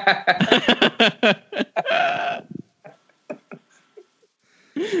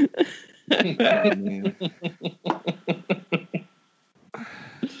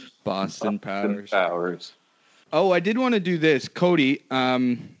 Boston Powers. Oh, I did want to do this, Cody.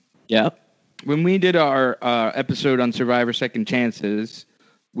 Yeah. When we did our episode on Survivor Second Chances,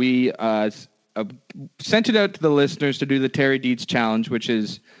 we sent it out to the listeners to do the Terry Dietz challenge, which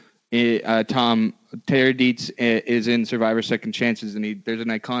is Tom. Terry Dietz is in Survivor Second Chances, and there's an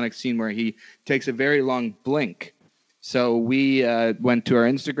iconic scene where he takes a very long blink, So we went to our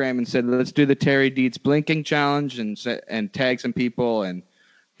Instagram and said, let's do the Terry Dietz blinking challenge and tag some people. And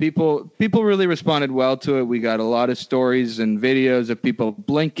people really responded well to it. We got a lot of stories and videos of people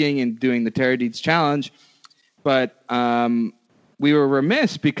blinking and doing the Terry Dietz challenge. But we were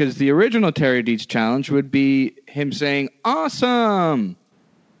remiss because the original Terry Dietz challenge would be him saying, awesome.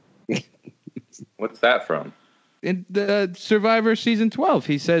 What's that from? In the Survivor season 12,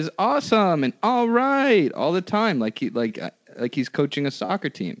 he says awesome and all right all the time, like he's coaching a soccer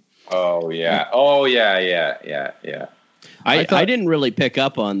team. Oh yeah. I didn't really pick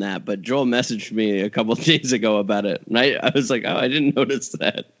up on that, but Joel messaged me a couple of days ago about it, and I was like, oh, I didn't notice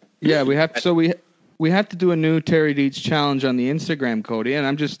that. Yeah, we have to do a new Terry Dietz challenge on the Instagram, Cody, and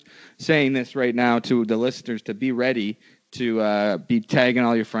I'm just saying this right now to the listeners to be ready to be tagging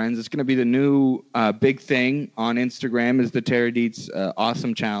all your friends. It's going to be the new big thing on Instagram is the Terry Dietz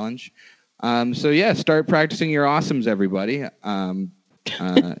awesome challenge. So yeah, start practicing your awesomes, everybody.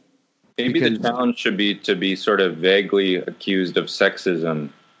 Maybe the challenge should be to be sort of vaguely accused of sexism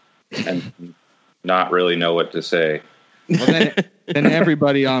and not really know what to say. Well, then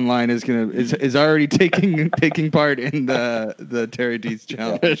everybody online is already taking part in the Terry Dietz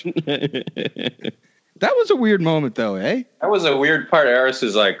challenge. That was a weird moment, though, eh? That was a weird part. Aris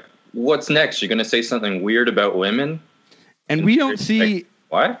is like, what's next? You're going to say something weird about women? And we don't see... Like,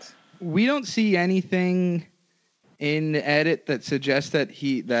 what? We don't see anything in the edit that suggests that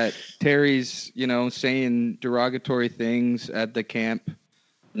Terry's, saying derogatory things at the camp.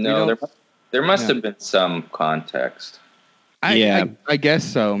 No, there must have been some context. I guess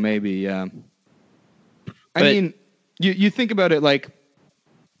so, maybe, yeah. I mean, you think about it like...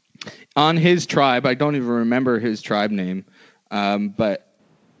 On his tribe, I don't even remember his tribe name, but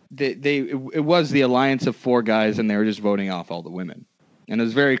it was the alliance of 4 guys, and they were just voting off all the women. And it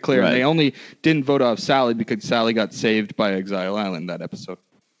was very clear. Right. They only didn't vote off Sally because Sally got saved by Exile Island that episode.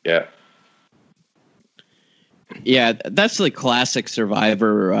 Yeah. Yeah, that's the classic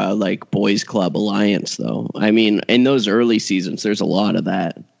Survivor, boys club alliance, though. I mean, in those early seasons, there's a lot of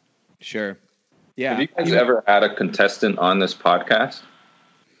that. Sure. Yeah. Have you guys ever had a contestant on this podcast?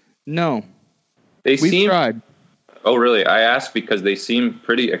 No. We've tried. Oh, really? I asked because they seem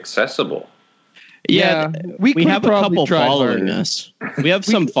pretty accessible. Yeah, we have a couple following us. We have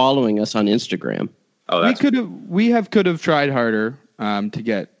some following us on Instagram. Oh, that's we could have tried harder to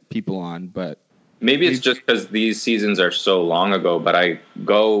get people on, but maybe it's just because these seasons are so long ago. But I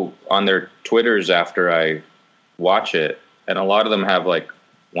go on their Twitters after I watch it, and a lot of them have like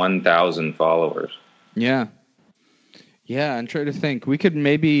 1,000 followers. Yeah. Yeah, I'm trying to think. We could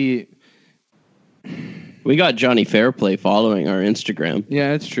maybe... We got Johnny Fairplay following our Instagram.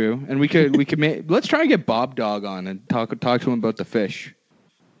 Yeah, that's true. And we could let's try and get Bob Dog on and talk to him about the fish.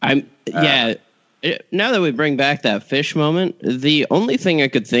 Now that we bring back that fish moment, the only thing I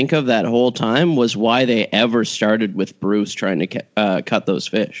could think of that whole time was why they ever started with Bruce trying to cut those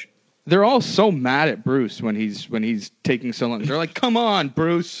fish. They're all so mad at Bruce when he's taking so long. They're like, "Come on,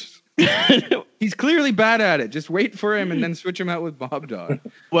 Bruce." He's clearly bad at it. Just wait for him and then switch him out with Bob Dog.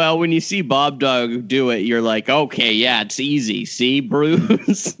 Well, when you see Bob Dog do it, you're like, okay, yeah, it's easy. See,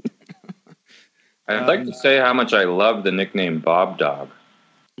 Bruce? I'd like to say how much I love the nickname Bob Dog.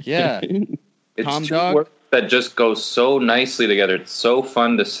 Yeah. It's Tom two Dog? words that just go so nicely together. It's so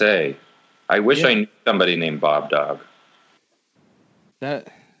fun to say. I wish I knew somebody named Bob Dog.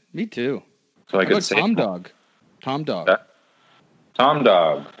 Me too. So I could say Tom Dog. Tom Dog. Tom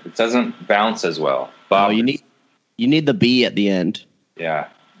Dog. It doesn't bounce as well. Bob. Oh, you need the B at the end. Yeah.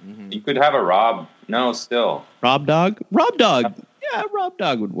 Mm-hmm. You could have a Rob. No, still. Rob Dog? Rob Dog. Yeah, Rob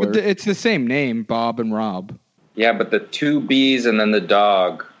Dog would work. But it's the same name, Bob and Rob. Yeah, but the 2 B's and then the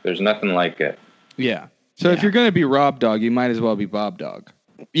dog, there's nothing like it. Yeah. So if you're going to be Rob Dog, you might as well be Bob Dog.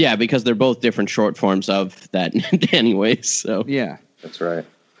 Yeah, because they're both different short forms of that anyways. So yeah. That's right.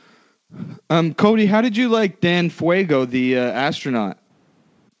 Cody, how did you like Dan Fuego, the astronaut?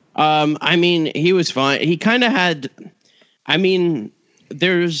 I mean, he was fine. He kind of had. I mean,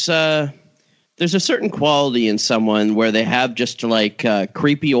 there's a certain quality in someone where they have just like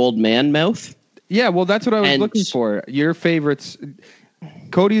creepy old man mouth. Yeah, well, that's what I was looking for. Your favorites.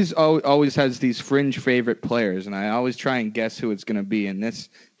 Cody's always has these fringe favorite players, and I always try and guess who it's going to be. And this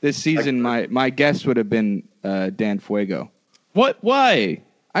season, my guess would have been Dan Fuego. What? Why?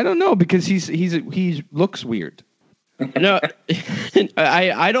 I don't know, because he looks weird. No,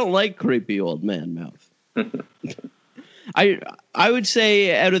 I don't like creepy old man mouth. I would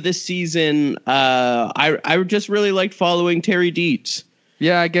say out of this season, I just really liked following Terry Dietz.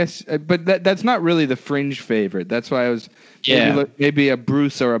 Yeah, I guess, but that's not really the fringe favorite. That's why I was maybe a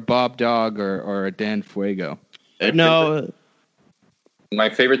Bruce or a Bob Dog or a Dan Fuego. No. My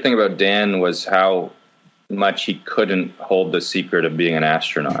favorite thing about Dan was how much he couldn't hold the secret of being an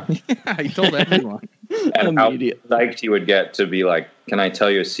astronaut. Yeah, he told everyone. And how psyched he would get to be like, can I tell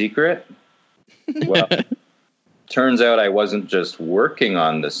you a secret? Well, turns out I wasn't just working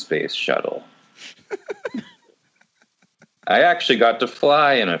on the space shuttle. I actually got to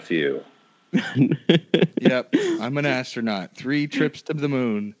fly in a few. Yep, I'm an astronaut. 3 trips to the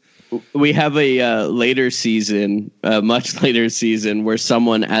moon. We have a later season, a much later season, where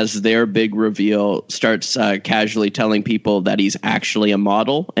someone, as their big reveal, starts casually telling people that he's actually a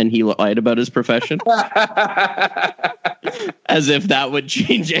model and he lied about his profession. As if that would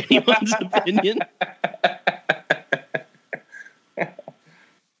change anyone's opinion.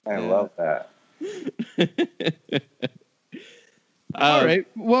 I love that. All right.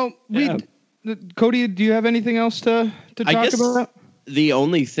 Well, Cody, do you have anything else to talk about? The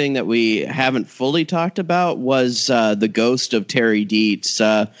only thing that we haven't fully talked about was the ghost of Terry Dietz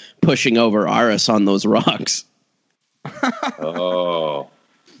pushing over Aris on those rocks. Oh.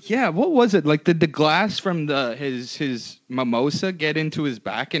 Yeah, what was it? Like, did the glass from his mimosa get into his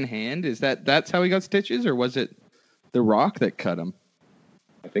back and hand? That's how he got stitches, or was it the rock that cut him?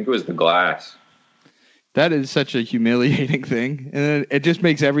 I think it was the glass. That is such a humiliating thing, and it just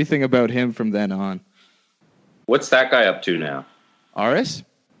makes everything about him from then on. What's that guy up to now? Aris?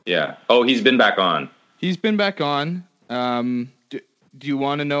 Yeah. Oh, he's been back on. He's been back on. Do you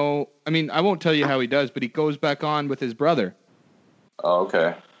want to know? I mean, I won't tell you how he does, but he goes back on with his brother. Oh,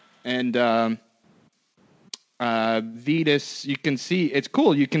 okay. And Vetus, you can see, it's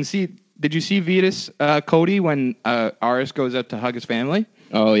cool. You can see, did you see Vetus, Cody, when Aris goes out to hug his family?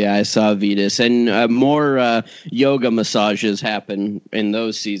 Oh, yeah, I saw Vetus. And more yoga massages happen in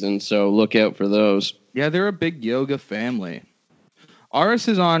those seasons, so look out for those. Yeah, they're a big yoga family. Aris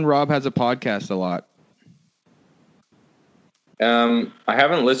is on Rob Has a Podcast a lot. I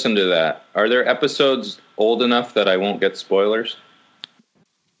haven't listened to that. Are there episodes old enough that I won't get spoilers?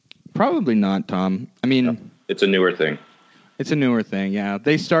 Probably not, Tom. I mean... No, it's a newer thing. It's a newer thing, yeah.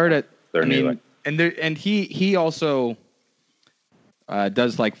 They start at... They're new. And he also...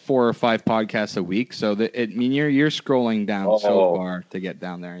 does like 4 or 5 podcasts a week, so you're scrolling down so far to get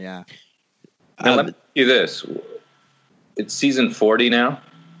down there. Yeah. Now, let me ask you this: it's season 40 now.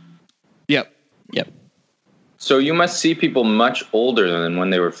 Yep. So you must see people much older than when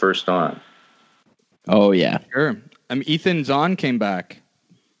they were first on. Oh yeah, sure. I mean, Ethan Zahn came back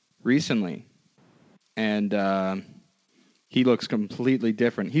recently, and he looks completely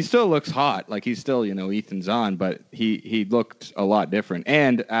different. He still looks hot, like he's still, Ethan Zahn, but he looked a lot different.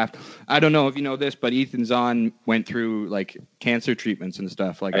 And I don't know if you know this, but Ethan Zahn went through like cancer treatments and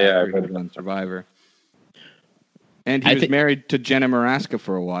stuff like after he was on Survivor. And he was married to Jenna Maraska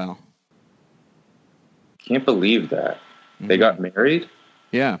for a while. Can't believe that. Mm-hmm. They got married?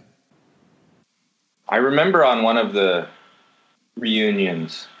 Yeah. I remember on one of the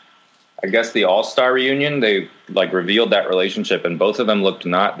reunions, I guess the All-Star reunion, they like revealed that relationship, and both of them looked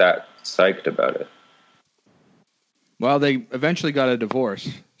not that psyched about it. Well, they eventually got a divorce,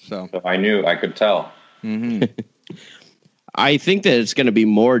 so I could tell. Mm-hmm. I think that it's going to be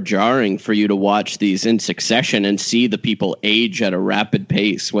more jarring for you to watch these in succession and see the people age at a rapid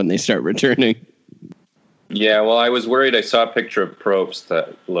pace when they start returning. Yeah, well, I was worried. I saw a picture of Probst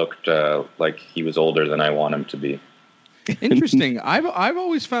that looked like he was older than I want him to be. Interesting. I've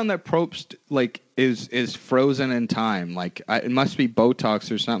always found that Probst like is frozen in time. Like it must be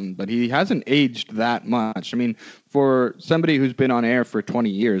Botox or something, but he hasn't aged that much. I mean, for somebody who's been on air for 20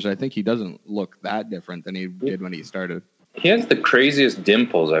 years, I think he doesn't look that different than he did when he started. He has the craziest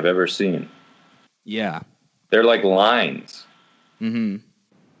dimples I've ever seen. Yeah. They're like lines. Mm-hmm.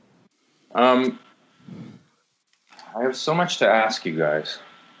 I have so much to ask you guys.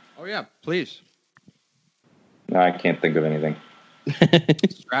 Oh yeah, please. No, I can't think of anything.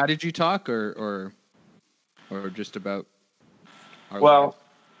 Strategy talk or just about our life?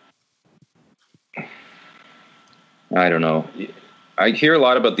 I don't know. I hear a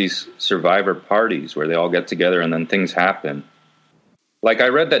lot about these Survivor parties where they all get together and then things happen. Like I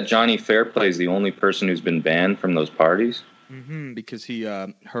read that Johnny Fairplay is the only person who's been banned from those parties. Mm-hmm, because he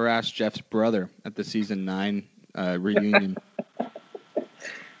harassed Jeff's brother at the season 9 reunion.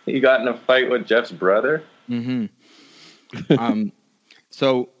 He got in a fight with Jeff's brother? Mm-hmm.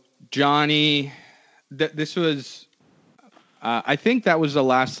 So Johnny, this was, I think that was the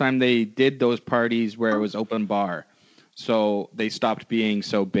last time they did those parties where it was open bar. So they stopped being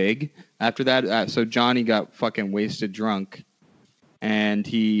so big after that. So Johnny got fucking wasted drunk, and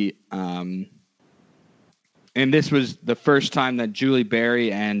he, and this was the first time that Julie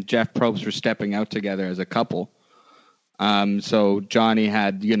Berry and Jeff Probst were stepping out together as a couple. So Johnny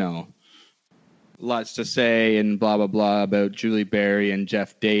had, lots to say and blah, blah, blah about Julie Berry and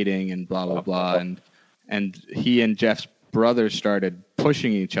Jeff dating and blah, blah, blah. And he and Jeff's brother started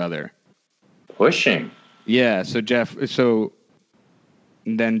pushing each other. Pushing? Yeah. So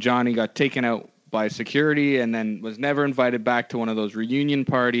then Johnny got taken out by security and then was never invited back to one of those reunion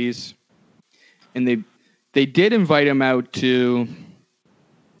parties. And they did invite him out to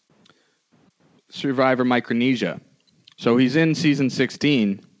Survivor Micronesia. So he's in season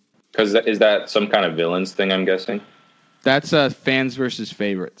 16. Because is that some kind of villains thing, I'm guessing? That's fans versus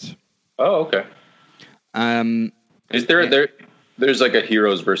favorites. Oh, okay. Is there's like a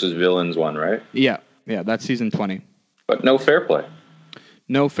heroes versus villains one, right? Yeah, that's season 20. But no fair play.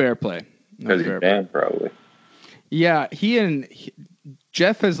 No fair play. Because he's banned, probably. Yeah,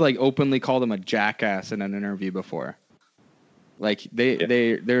 Jeff has like openly called him a jackass in an interview before. Like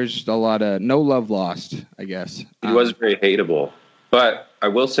there's a lot of no love lost, I guess. He was very hateable. But I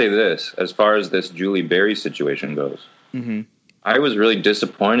will say this, as far as this Julie Berry situation goes, I was really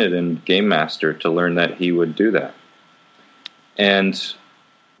disappointed in Game Master to learn that he would do that. And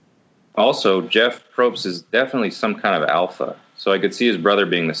also, Jeff Probst is definitely some kind of alpha, so I could see his brother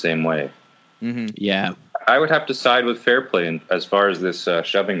being the same way. Yeah. I would have to side with fair play as far as this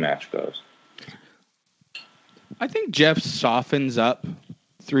shoving match goes. I think Jeff softens up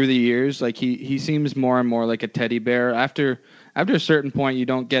through the years. Like he seems more and more like a teddy bear. After a certain point, you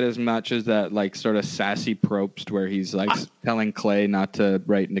don't get as much as that like sort of sassy Probst where he's like telling Clay not to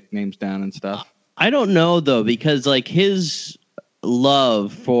write nicknames down and stuff. I don't know though, because like his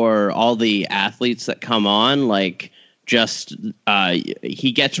love for all the athletes that come on, like just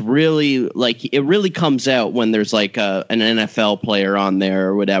he gets really like it really comes out when there's like an NFL player on there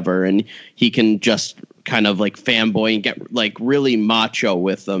or whatever, and he can just kind of like fanboy and get like really macho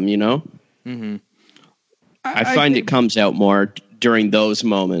with them, I find it comes out more during those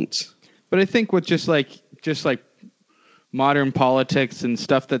moments. But I think with just like modern politics and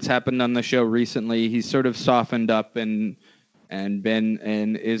stuff that's happened on the show recently, he's sort of softened up and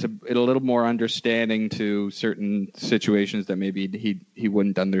is a little more understanding to certain situations that maybe he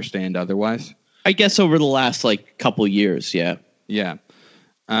wouldn't understand otherwise. I guess over the last like couple years, yeah. Yeah.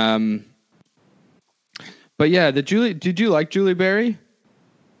 But yeah, did you like Julie Berry?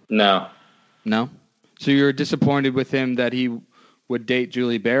 No. So you were disappointed with him that he would date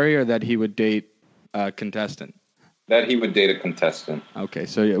Julie Berry or that he would date a contestant? That he would date a contestant. Okay,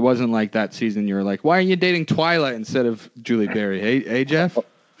 so it wasn't like that season you were like, why are you dating Twyla instead of Julie Berry? Hey, Jeff?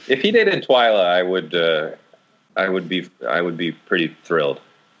 If he dated Twyla, I would be pretty thrilled.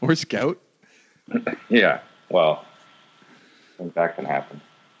 Or Scout? Yeah, well, I think that can happen.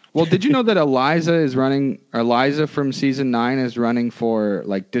 Well, did you know that Eliza from season 9 is running for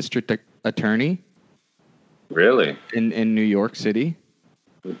like district attorney? Really? In New York City?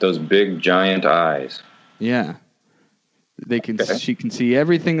 With those big giant eyes. Yeah. She can see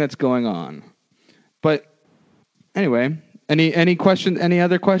everything that's going on. But anyway, any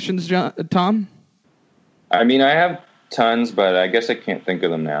other questions, Tom? I mean, I have tons, but I guess I can't think of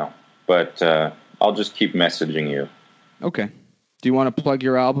them now. But I'll just keep messaging you. Okay. Do you want to plug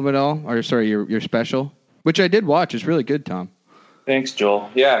your album at all? Or sorry, your special? Which I did watch. It's really good, Tom. Thanks, Joel.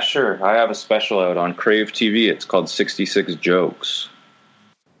 Yeah, sure. I have a special out on Crave TV. It's called 66 Jokes.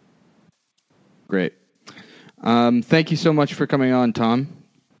 Great. Thank you so much for coming on, Tom.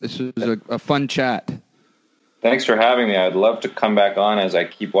 This was a fun chat. Thanks for having me. I'd love to come back on as I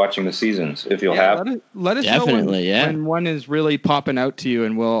keep watching the seasons. If you'll have, let us definitely, know when one is really popping out to you,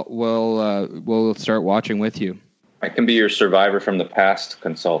 and we'll start watching with you. I can be your Survivor from the past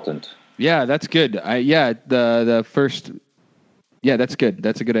consultant. Yeah, that's good. The first. Yeah, that's good.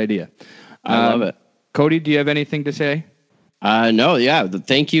 That's a good idea. I love it. Cody, do you have anything to say? No, yeah.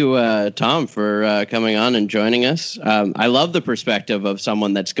 Thank you, Tom, for coming on and joining us. I love the perspective of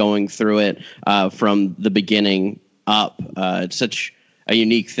someone that's going through it from the beginning up. It's such a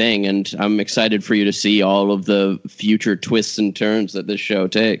unique thing, and I'm excited for you to see all of the future twists and turns that this show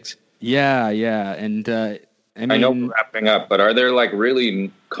takes. Yeah. And I know we're wrapping up, but are there like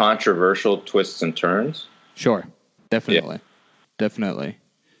really controversial twists and turns? Sure. Definitely. Yeah. Definitely.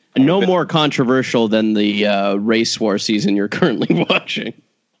 No more controversial than the race war season you're currently watching.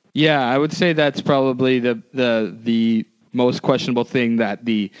 Yeah, I would say that's probably the most questionable thing that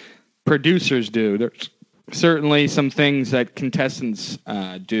the producers do. There's certainly some things that contestants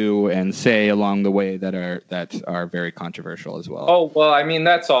do and say along the way that are very controversial as well. Oh, well, I mean,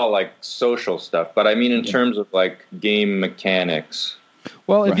 that's all like social stuff. But I mean, in terms of like game mechanics.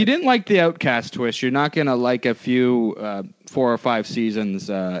 Well, if you didn't like the Outcast twist, you're not going to like a few 4 or 5 seasons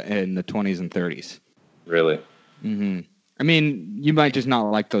in the 20s and 30s. Really? Mm-hmm. I mean, you might just not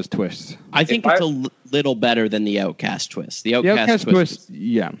like those twists. I think it's a little better than the Outcast twist. The Outcast twist,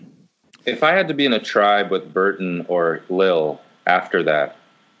 yeah. If I had to be in a tribe with Burton or Lil after that,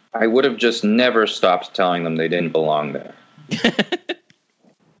 I would have just never stopped telling them they didn't belong there.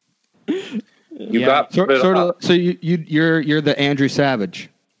 So you're the Andrew Savage.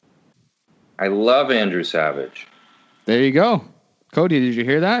 I love Andrew Savage. There you go. Cody, did you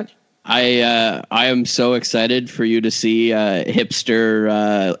hear that? I am so excited for you to see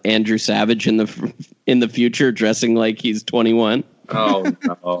hipster Andrew Savage in the future dressing like he's 21. Oh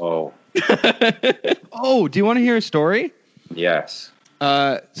no. Oh, do you want to hear a story? Yes.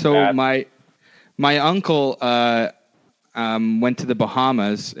 My uncle went to the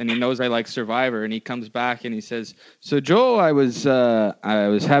Bahamas, and he knows I like Survivor, and he comes back and he says, "So Joe, I was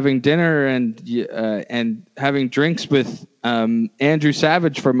having dinner and having drinks with Andrew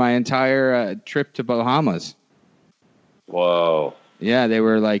Savage for my entire trip to Bahamas." Whoa. Yeah, they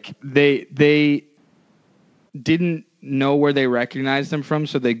were like they didn't know where they recognized him from,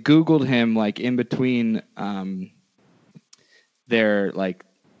 so they Googled him like in between their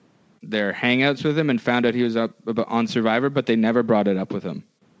hangouts with him and found out he was up on Survivor, but they never brought it up with him.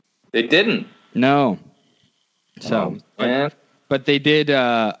 They didn't? No. So, but they did,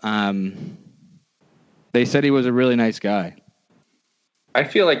 they said he was a really nice guy. I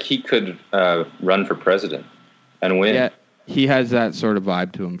feel like he could run for president and win. Yeah, he has that sort of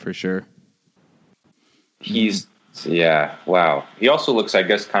vibe to him for sure. Yeah, wow. He also looks, I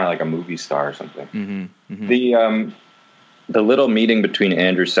guess, kind of like a movie star or something. Mm-hmm, mm-hmm. The little meeting between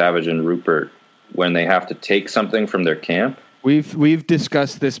Andrew Savage and Rupert when they have to take something from their camp. We've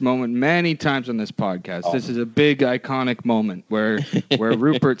discussed this moment many times on this podcast. Oh. This is a big iconic moment where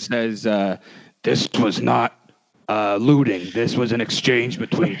Rupert says, "This was not looting. This was an exchange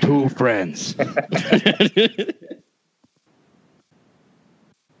between two friends."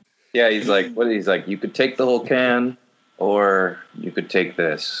 Yeah, he's like, you could take the whole can, or you could take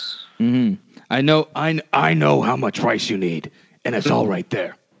this. Mm-hmm. I know how much rice you need, and it's all right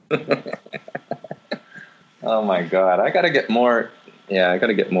there. Oh my God, I got to get more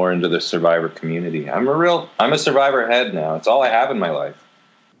into the Survivor community. I'm a Survivor head now. It's all I have in my life.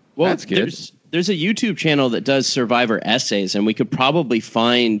 Well, that's good. There's a YouTube channel that does Survivor essays, and we could probably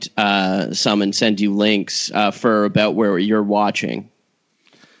find some and send you links for about where you're watching.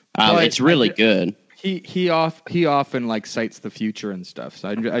 It's really good. He often like cites the future and stuff. So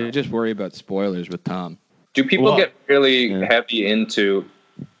I just worry about spoilers with Tom. Do people get really heavy into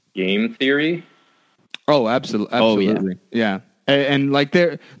game theory? Oh, absolutely. Yeah. And like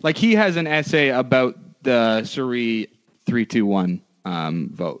he has an essay about the Surrey 3-2-1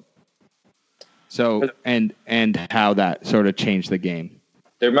 vote. So and how that sort of changed the game.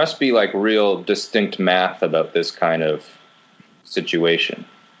 There must be like real distinct math about this kind of situation.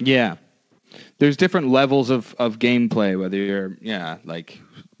 Yeah. There's different levels of gameplay, whether you're like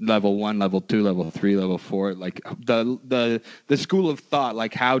level 1, level 2, level 3, level 4, like the school of thought,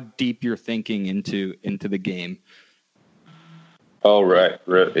 like how deep you're thinking into the game. Oh right,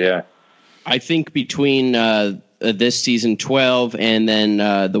 yeah. I think between this season 12 and then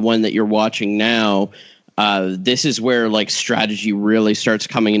the one that you're watching now, this is where like strategy really starts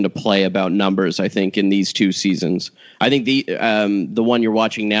coming into play about numbers. I think in these two seasons, I think the one you're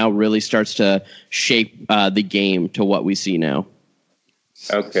watching now really starts to shape the game to what we see now.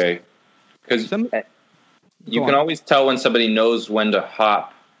 Okay, because you can always tell when somebody knows when to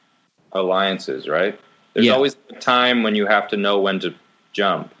hop alliances, right? There's always a time when you have to know when to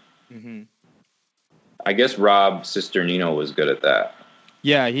jump. Mm-hmm. I guess Rob Cisternino was good at that.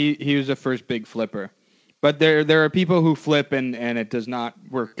 Yeah, he was the first big flipper. But there are people who flip and it does not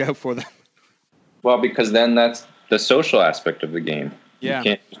work out for them. Well, because then that's the social aspect of the game.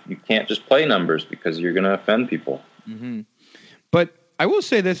 Yeah. You can't just play numbers because you're going to offend people. Mm-hmm. But I will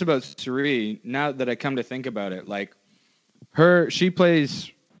say this about Suri, now that I come to think about it, like she plays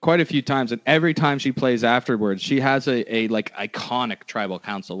quite a few times, and every time she plays afterwards, she has a like iconic tribal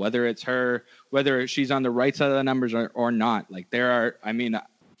council, whether it's her, whether she's on the right side of the numbers or not. Like there are, I mean,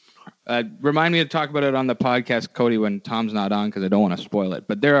 remind me to talk about it on the podcast, Cody, when Tom's not on, because I don't want to spoil it.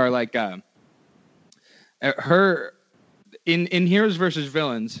 But there are like her in Heroes versus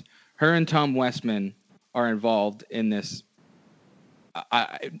Villains. Her and Tom Westman are involved in this.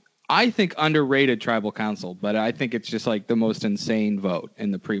 I think underrated tribal council, but I think it's just like the most insane vote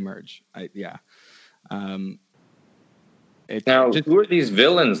in the pre-merge. Who are these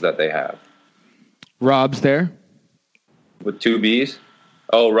villains that they have? Rob's there with 2 B's.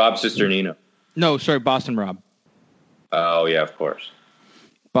 Oh, Rob Cisternino. No, sorry, Boston Rob. Oh, yeah, of course.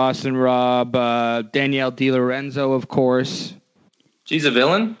 Boston Rob, Danielle DiLorenzo, of course. She's a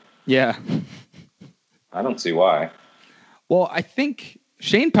villain? Yeah. I don't see why. Well, I think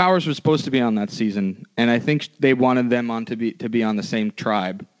Shane Powers was supposed to be on that season, and I think they wanted them on to be on the same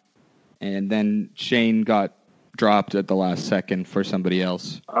tribe. And then Shane got dropped at the last second for somebody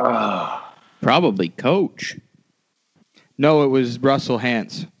else. Probably Coach. No, it was Russell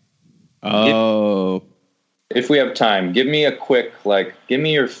Hantz. Oh. If we have time, give me a quick, give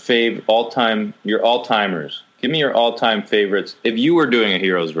me your your all-timers. Give me your all-time favorites. If you were doing a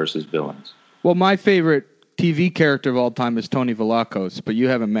heroes versus villains. Well, my favorite TV character of all time is Tony Velakos, but you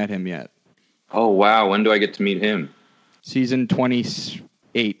haven't met him yet. Oh, wow. When do I get to meet him? Season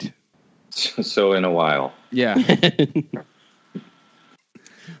 28. So in a while. Yeah.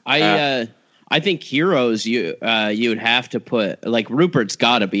 I think heroes you would have to put Rupert's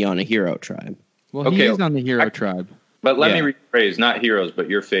got to be on a hero tribe. Well, he is on the hero tribe. But let me rephrase, not heroes, but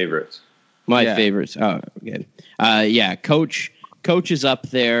your favorites. My favorites. Oh, good. Coach is up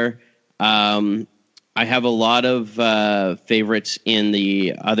there. I have a lot of favorites in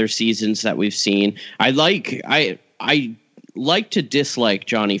the other seasons that we've seen. I like to dislike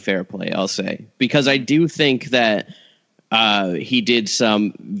Johnny Fairplay, I'll say, because I do think that he did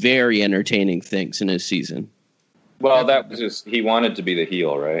some very entertaining things in his season. Well, that was just, he wanted to be the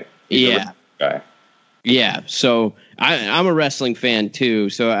heel, right? He's a guy. Yeah. So I'm a wrestling fan too.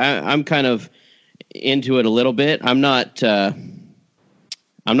 So I'm kind of into it a little bit. I'm not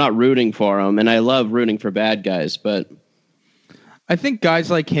rooting for him, and I love rooting for bad guys, but I think guys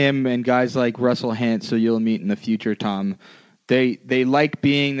like him and guys like Russell Hantz, who you'll meet in the future, Tom, they like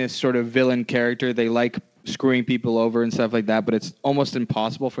being this sort of villain character. They like screwing people over and stuff like that, but it's almost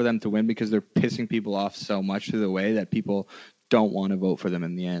impossible for them to win because they're pissing people off so much through the way that people don't want to vote for them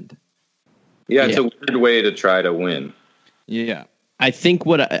in the end. Yeah, it's a weird way to try to win. Yeah. I think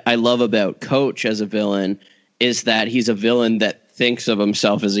what I love about Coach as a villain is that he's a villain that thinks of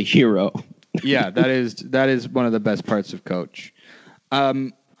himself as a hero. Yeah, that is one of the best parts of Coach.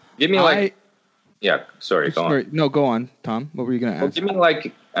 Give me sorry, go on. No, go on, Tom. What were you going to ask? Give me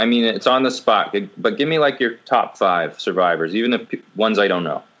it's on the spot, but give me your top 5 survivors, even if ones I don't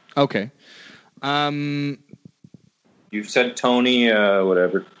know. Okay. You've said Tony,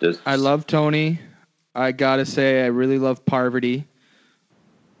 whatever. I love Tony. I got to say, I really love Parvati.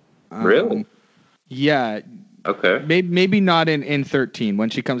 Really? Yeah. Okay. Maybe not in 13. When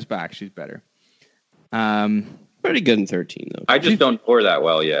she comes back, she's better. Pretty good in 13, though. I just don't know her that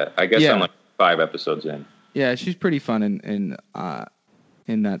well yet. I guess I'm 5 episodes in. Yeah, she's pretty fun in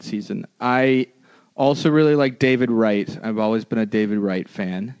that season. I also really like David Wright. I've always been a David Wright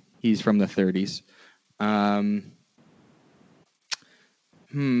fan. He's from the 30s. I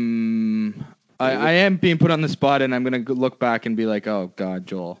am being put on the spot, and I'm going to look back and be like, oh, God,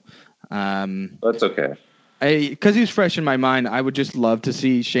 Joel. That's okay. Because he's fresh in my mind, I would just love to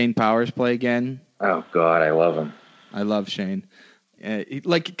see Shane Powers play again. Oh, God, I love him. I love Shane.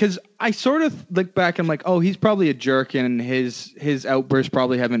 Because I sort of look back and I'm like, oh, he's probably a jerk, and his outbursts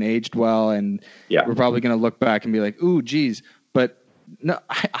probably haven't aged well, and we're probably going to look back and be like, ooh, geez. But no,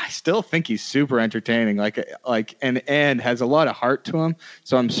 I still think he's super entertaining, and has a lot of heart to him.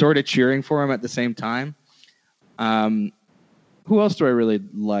 So I'm sort of cheering for him at the same time. Who else do I really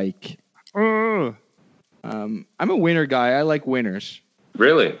like? I'm a winner guy. I like winners.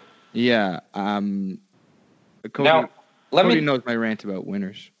 Really? Yeah. Cody knows my rant about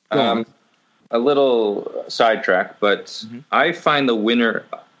winners. A little sidetrack, but I find the winner,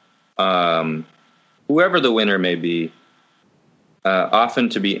 whoever the winner may be, often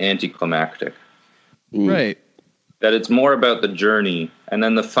to be anticlimactic. Right. That it's more about the journey, and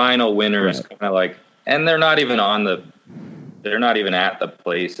then the final winner is kind of and they're not even at the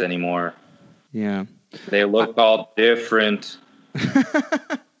place anymore. Yeah. They look all different.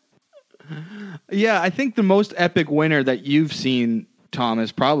 Yeah, I think the most epic winner that you've seen, Tom,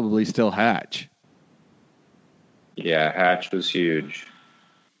 is probably still Hatch. Yeah, Hatch was huge.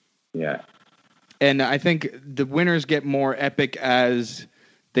 Yeah. And I think the winners get more epic as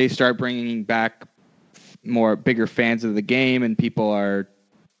they start bringing back bigger fans of the game, and people are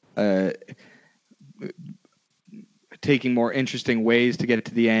taking more interesting ways to get it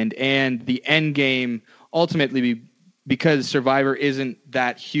to the end. And the end game ultimately, because Survivor isn't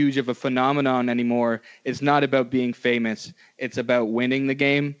that huge of a phenomenon anymore, it's not about being famous. It's about winning the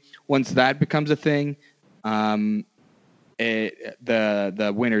game. Once that becomes a thing, the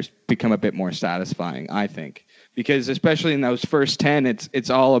winners become a bit more satisfying, I think. Because especially in those first 10, it's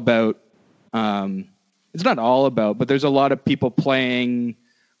all about it's not all about, but there's a lot of people playing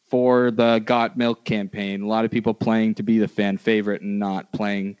for the Got Milk campaign. A lot of people playing to be the fan favorite and not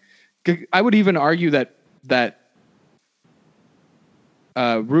playing. I would even argue that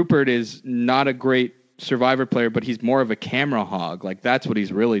Rupert is not a great Survivor player, but he's more of a camera hog. Like that's what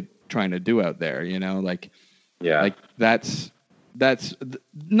he's really trying to do out there, you know? Like that's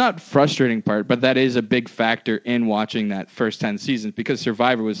not frustrating part, but that is a big factor in watching that first 10 seasons because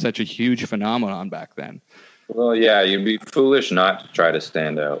Survivor was such a huge phenomenon back then. Well, yeah, you'd be foolish not to try to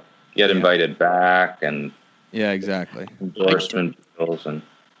stand out. Get invited back and exactly. Endorsement deals and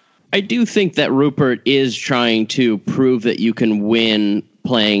I do think that Rupert is trying to prove that you can win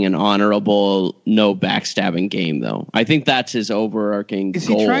playing an honorable, no backstabbing game, though. I think that's his overarching goal. Is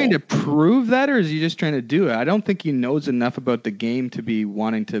he trying to prove that, or is he just trying to do it? I don't think he knows enough about the game to be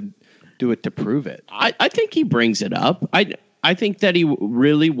wanting to do it to prove it. I think he brings it up. I think that he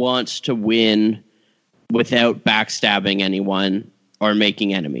really wants to win without backstabbing anyone or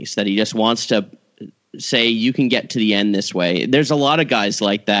making enemies, that he just wants to say you can get to the end this way. There's a lot of guys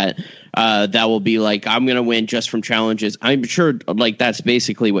like that that will be like, I'm going to win just from challenges. I'm sure like that's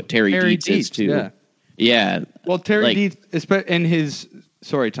basically what Terry Deeds is too. Yeah. Well, Terry Deeds, in his,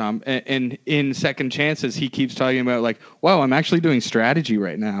 sorry, Tom, and in Second Chances, he keeps talking about like, wow, I'm actually doing strategy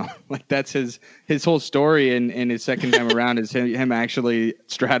right now. Like that's his whole story in his second time around is him actually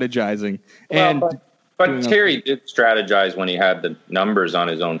strategizing. Well, but Terry did strategize when he had the numbers on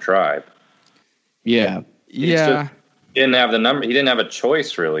his own tribe. Yeah. He didn't have the number. He didn't have a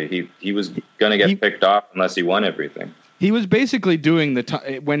choice, really. He was going to get picked off unless he won everything. He was basically doing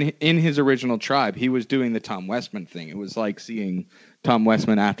when in his original tribe, he was doing the Tom Westman thing. It was like seeing Tom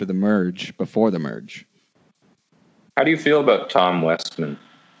Westman after the merge, before the merge. How do you feel about Tom Westman?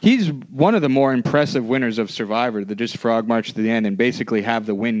 He's one of the more impressive winners of Survivor that just frog marched to the end and basically have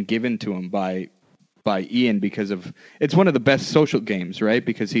the win given to him by Ian because of it's one of the best social games, right?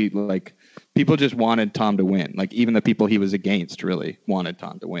 Because he people just wanted Tom to win. Like even the people he was against really wanted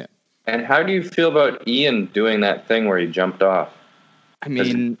Tom to win. And how do you feel about Ian doing that thing where he jumped off? I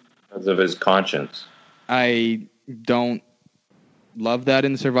mean, because of his conscience. I don't love that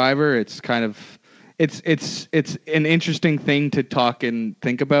in Survivor. It's kind of it's an interesting thing to talk and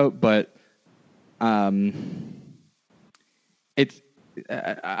think about, but I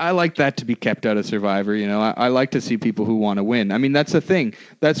like that to be kept out of Survivor. You know, I like to see people who want to win. I mean, that's the thing.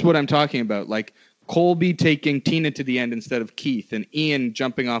 That's what I'm talking about. Like Colby taking Tina to the end instead of Keith, and Ian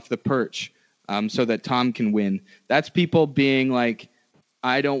jumping off the perch so that Tom can win. That's people being like,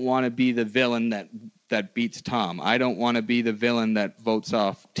 I don't want to be the villain that beats Tom. I don't want to be the villain that votes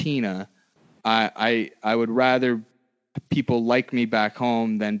off Tina. I would rather people like me back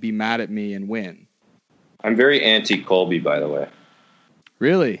home than be mad at me and win. I'm very anti-Colby, by the way.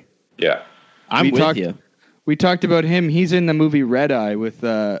 Really? Yeah. I'm with you. We talked about him. He's in the movie Red Eye with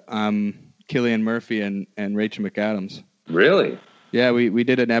Cillian Murphy and Rachel McAdams. Really? Yeah, we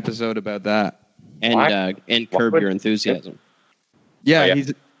did an episode about that. And Curb Your Enthusiasm. Yeah,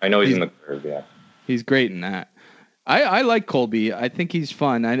 I know he's in the Curb, yeah. He's great in that. I like Colby. I think he's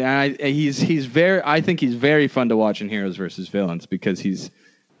fun. I think he's very fun to watch in Heroes versus Villains because he's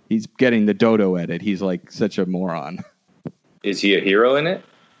getting the dodo at it. He's like such a moron. Is he a hero in it?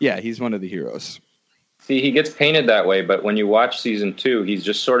 Yeah, he's one of the heroes. See, he gets painted that way, but when you watch season 2, he's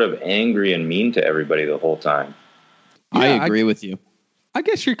just sort of angry and mean to everybody the whole time. Yeah, I agree with you. I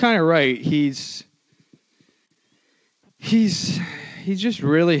guess you're kind of right. He's just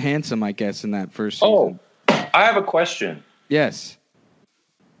really handsome, I guess, in that first season. Oh, I have a question. Yes.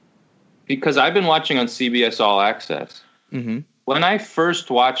 Because I've been watching on CBS All Access. Mm-hmm. When I first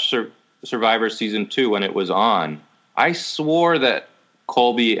watched Survivor season 2 when it was on, I swore that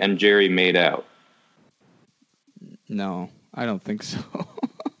Colby and Jerry made out. No, I don't think so.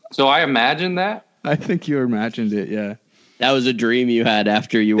 So I imagined that? I think you imagined it, yeah. That was a dream you had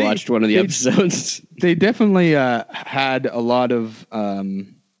after you watched one of the episodes. They definitely had a lot of,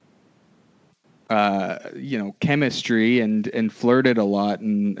 chemistry and flirted a lot.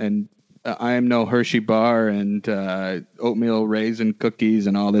 And I am no Hershey bar and oatmeal raisin cookies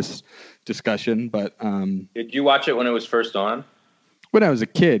and all this discussion. But did you watch it when it was first on? When I was a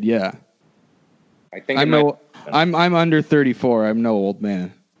kid, yeah. I think I'm under 34. I'm no old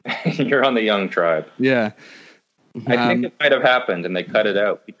man. You're on the young tribe. Yeah. I think it might have happened and they cut it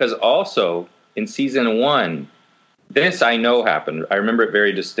out because also in season 1, this I know happened. I remember it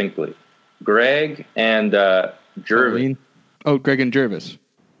very distinctly. Greg and Jervis. Oh, Greg and Jervis.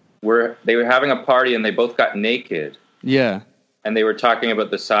 They were having a party and they both got naked. Yeah. And they were talking about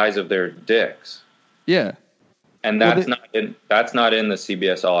the size of their dicks. Yeah. And that's not in the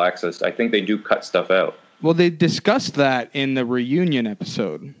CBS All Access. I think they do cut stuff out. Well, they discussed that in the reunion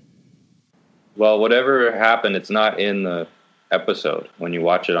episode. Well, whatever happened, it's not in the episode when you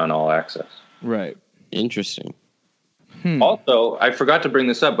watch it on All Access. Right. Interesting. Also, I forgot to bring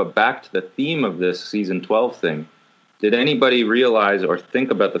this up, but back to the theme of this season 12 thing. Did anybody realize or think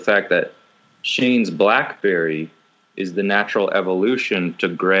about the fact that Shane's BlackBerry is the natural evolution to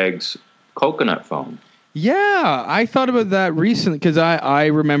Greg's coconut phone? Yeah, I thought about that recently because I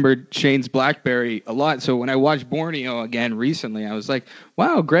remembered Shane's BlackBerry a lot. So when I watched Borneo again recently, I was like,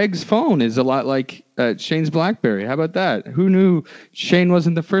 wow, Greg's phone is a lot like Shane's BlackBerry. How about that? Who knew Shane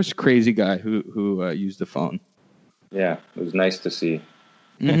wasn't the first crazy guy who used the phone? Yeah, it was nice to see.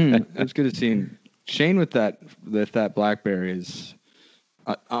 It was good to see him. Shane with that BlackBerry is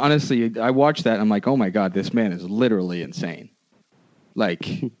honestly. I watched that and I'm like, oh my god, this man is literally insane. Like,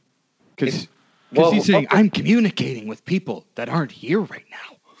 because he's saying I'm communicating with people that aren't here right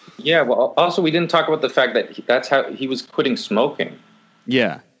now. Yeah. Well, also we didn't talk about the fact that that's how he was quitting smoking.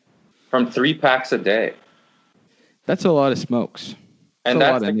 Yeah, from 3 packs a day. That's a lot of smokes. And that's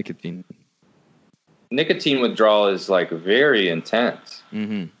a lot of nicotine. Nicotine withdrawal is like very intense.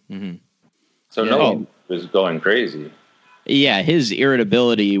 So no one was going crazy. Yeah, his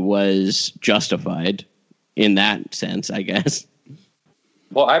irritability was justified in that sense, I guess.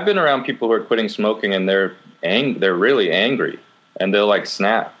 Well, I've been around people who are quitting smoking and they're really angry and they'll like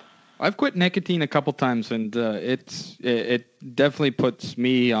snap. I've quit nicotine a couple times and it definitely puts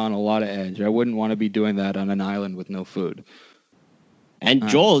me on a lot of edge. I wouldn't want to be doing that on an island with no food. And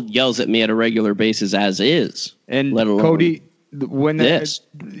Joel yells at me at a regular basis as is. And let alone Cody, when this.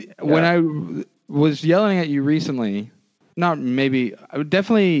 When I was yelling at you recently, I would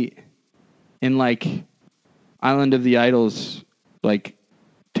definitely in like Island of the Idols like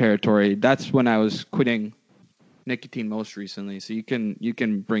territory. That's when I was quitting nicotine most recently. So you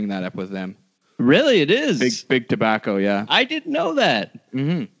can bring that up with them. Really, it is big tobacco. Yeah, I didn't know that.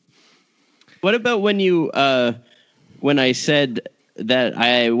 What about when you when I said that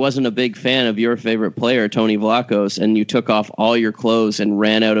I wasn't a big fan of your favorite player, Tony Vlachos, and you took off all your clothes and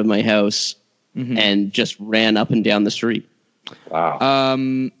ran out of my house and just ran up and down the street? Wow.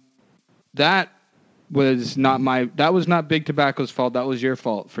 That was not Big Tobacco's fault. That was your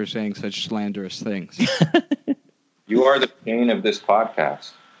fault for saying such slanderous things. You are the pain of this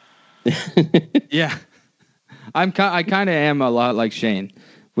podcast. Yeah. I kind of am a lot like Shane,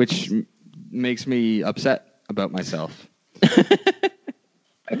 which makes me upset about myself.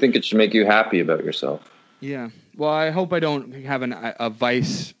 I think it should make you happy about yourself. Yeah. Well, I hope I don't have a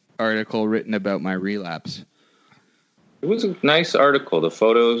Vice article written about my relapse. It was a nice article. The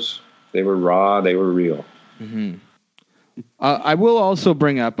photos, they were raw. They were real. I will also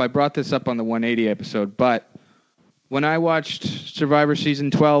bring up, I brought this up on the 180 episode, but when I watched Survivor Season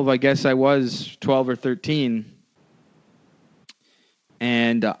 12, I guess I was 12 or 13,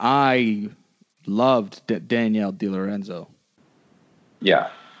 and I loved Danielle DiLorenzo. Yeah.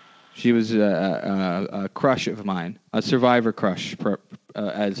 She was a crush of mine, a Survivor crush,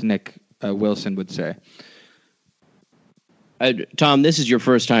 as Nick Wilson would say. Tom, this is your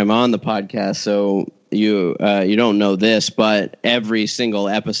first time on the podcast, so you don't know this, but every single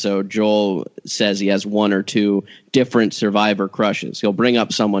episode, Joel says he has one or two different Survivor crushes. He'll bring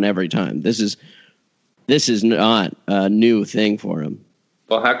up someone every time. This is not a new thing for him.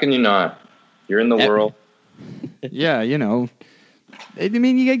 Well, how can you not? You're in the world. Yeah, you know. I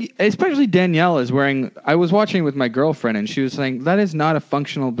mean, especially Danielle is wearing... I was watching with my girlfriend, and she was saying, that is not a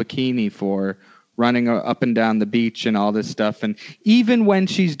functional bikini for running up and down the beach and all this stuff. And even when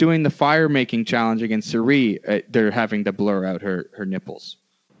she's doing the fire-making challenge against Suri, they're having to blur out her nipples.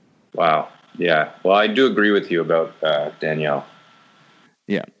 Wow. Yeah. Well, I do agree with you about Danielle.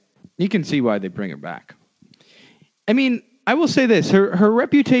 Yeah. You can see why they bring her back. I mean, I will say this. Her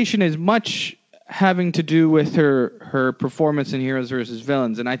reputation is much having to do with her performance in Heroes versus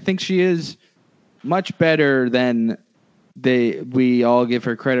Villains, and I think she is much better than we all give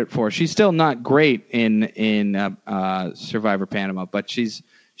her credit for. She's still not great in Survivor Panama, but she's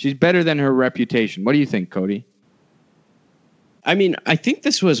better than her reputation. What do you think, Cody? I mean, I think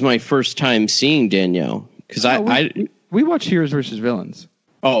this was my first time seeing Danielle because we watched Heroes versus Villains.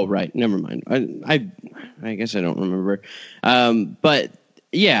 Oh, right. Never mind. I guess I don't remember. But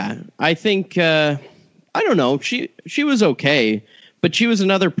yeah, I think I don't know. She was okay, but she was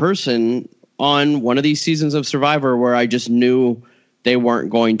another person on one of these seasons of Survivor where I just knew they weren't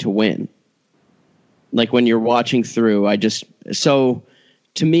going to win. Like when you're watching through, so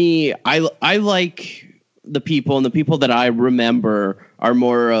to me, I like the people, and the people that I remember are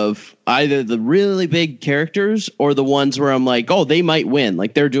more of either the really big characters or the ones where I'm like, oh, they might win.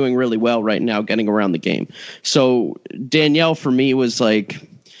 Like they're doing really well right now, getting around the game. So Danielle for me was like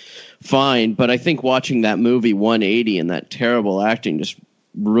fine. But I think watching that movie 180 and that terrible acting just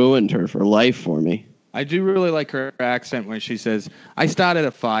ruined her for life for me. I do really like her accent when she says, "I started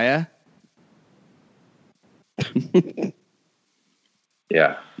a fire."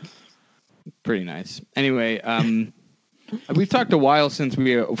 Yeah. Pretty nice. Anyway, we've talked a while since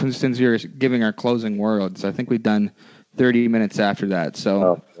you're giving our closing words. I think we've done 30 minutes after that. So.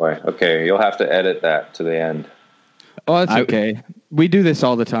 Oh boy. Okay, you'll have to edit that to the end. Oh, that's okay. We do this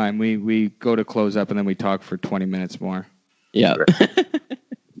all the time. We go to close up and then we talk for 20 minutes more. Yeah.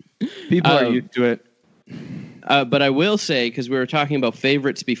 People are used to it. But I will say, because we were talking about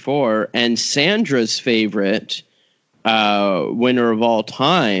favorites before, and Sandra's favorite winner of all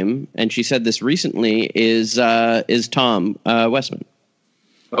time, and she said this recently, is Tom Westman.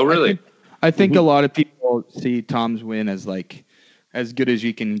 Oh, really? I think a lot of people see Tom's win as like as good as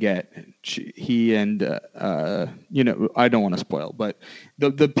you can get. He and I don't want to spoil, but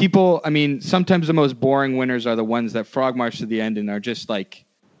the people. I mean, sometimes the most boring winners are the ones that frog march to the end and are just like,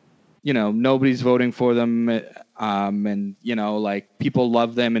 nobody's voting for them, and like people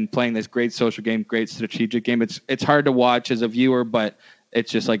love them and playing this great social game, great strategic game. It's hard to watch as a viewer, but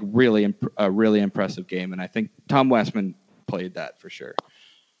it's just like a really impressive game, and I think Tom Westman played that for sure.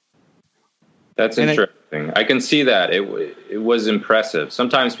 That's interesting. I can see that. It was impressive.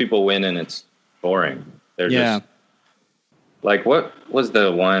 Sometimes people win and it's boring. They're just like, what was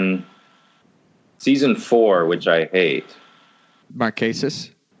the one season 4, which I hate?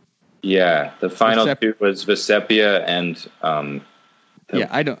 Marquesas. Yeah, the final two was Vesepia and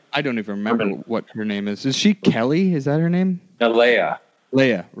I don't even remember what her name is. Is she Kelly? Is that her name? Nalea.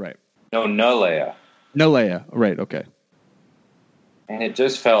 Leia, right. No, Nalea. Nalea, right, okay. And it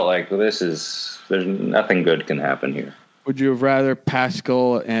just felt like there's nothing good can happen here. Would you have rather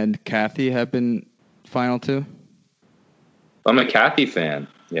Pascal and Kathy have been final two? I'm a Kathy fan,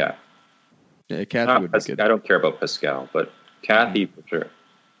 yeah. Yeah, Kathy would be good. I don't care about Pascal, but Kathy for sure.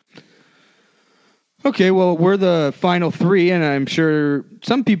 Okay, well, we're the final three, and I'm sure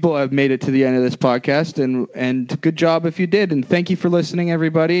some people have made it to the end of this podcast, and good job if you did, and thank you for listening,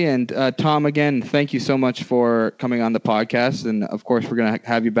 everybody. And Tom, again, thank you so much for coming on the podcast, and of course, we're going to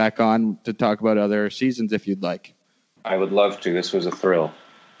have you back on to talk about other seasons if you'd like. I would love to. This was a thrill.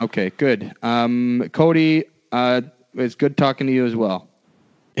 Okay, good. Cody, it's good talking to you as well.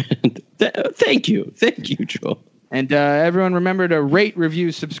 Thank you, Joel. And everyone, remember to rate,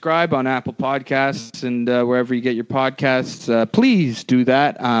 review, subscribe on Apple Podcasts and wherever you get your podcasts. Please do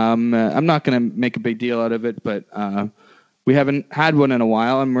that. I'm not going to make a big deal out of it, but we haven't had one in a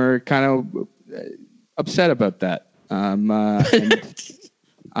while, and we're kind of upset about that. And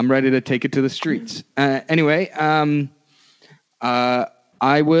I'm ready to take it to the streets. Anyway,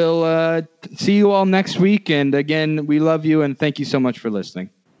 I will see you all next week. And again, we love you, and thank you so much for listening.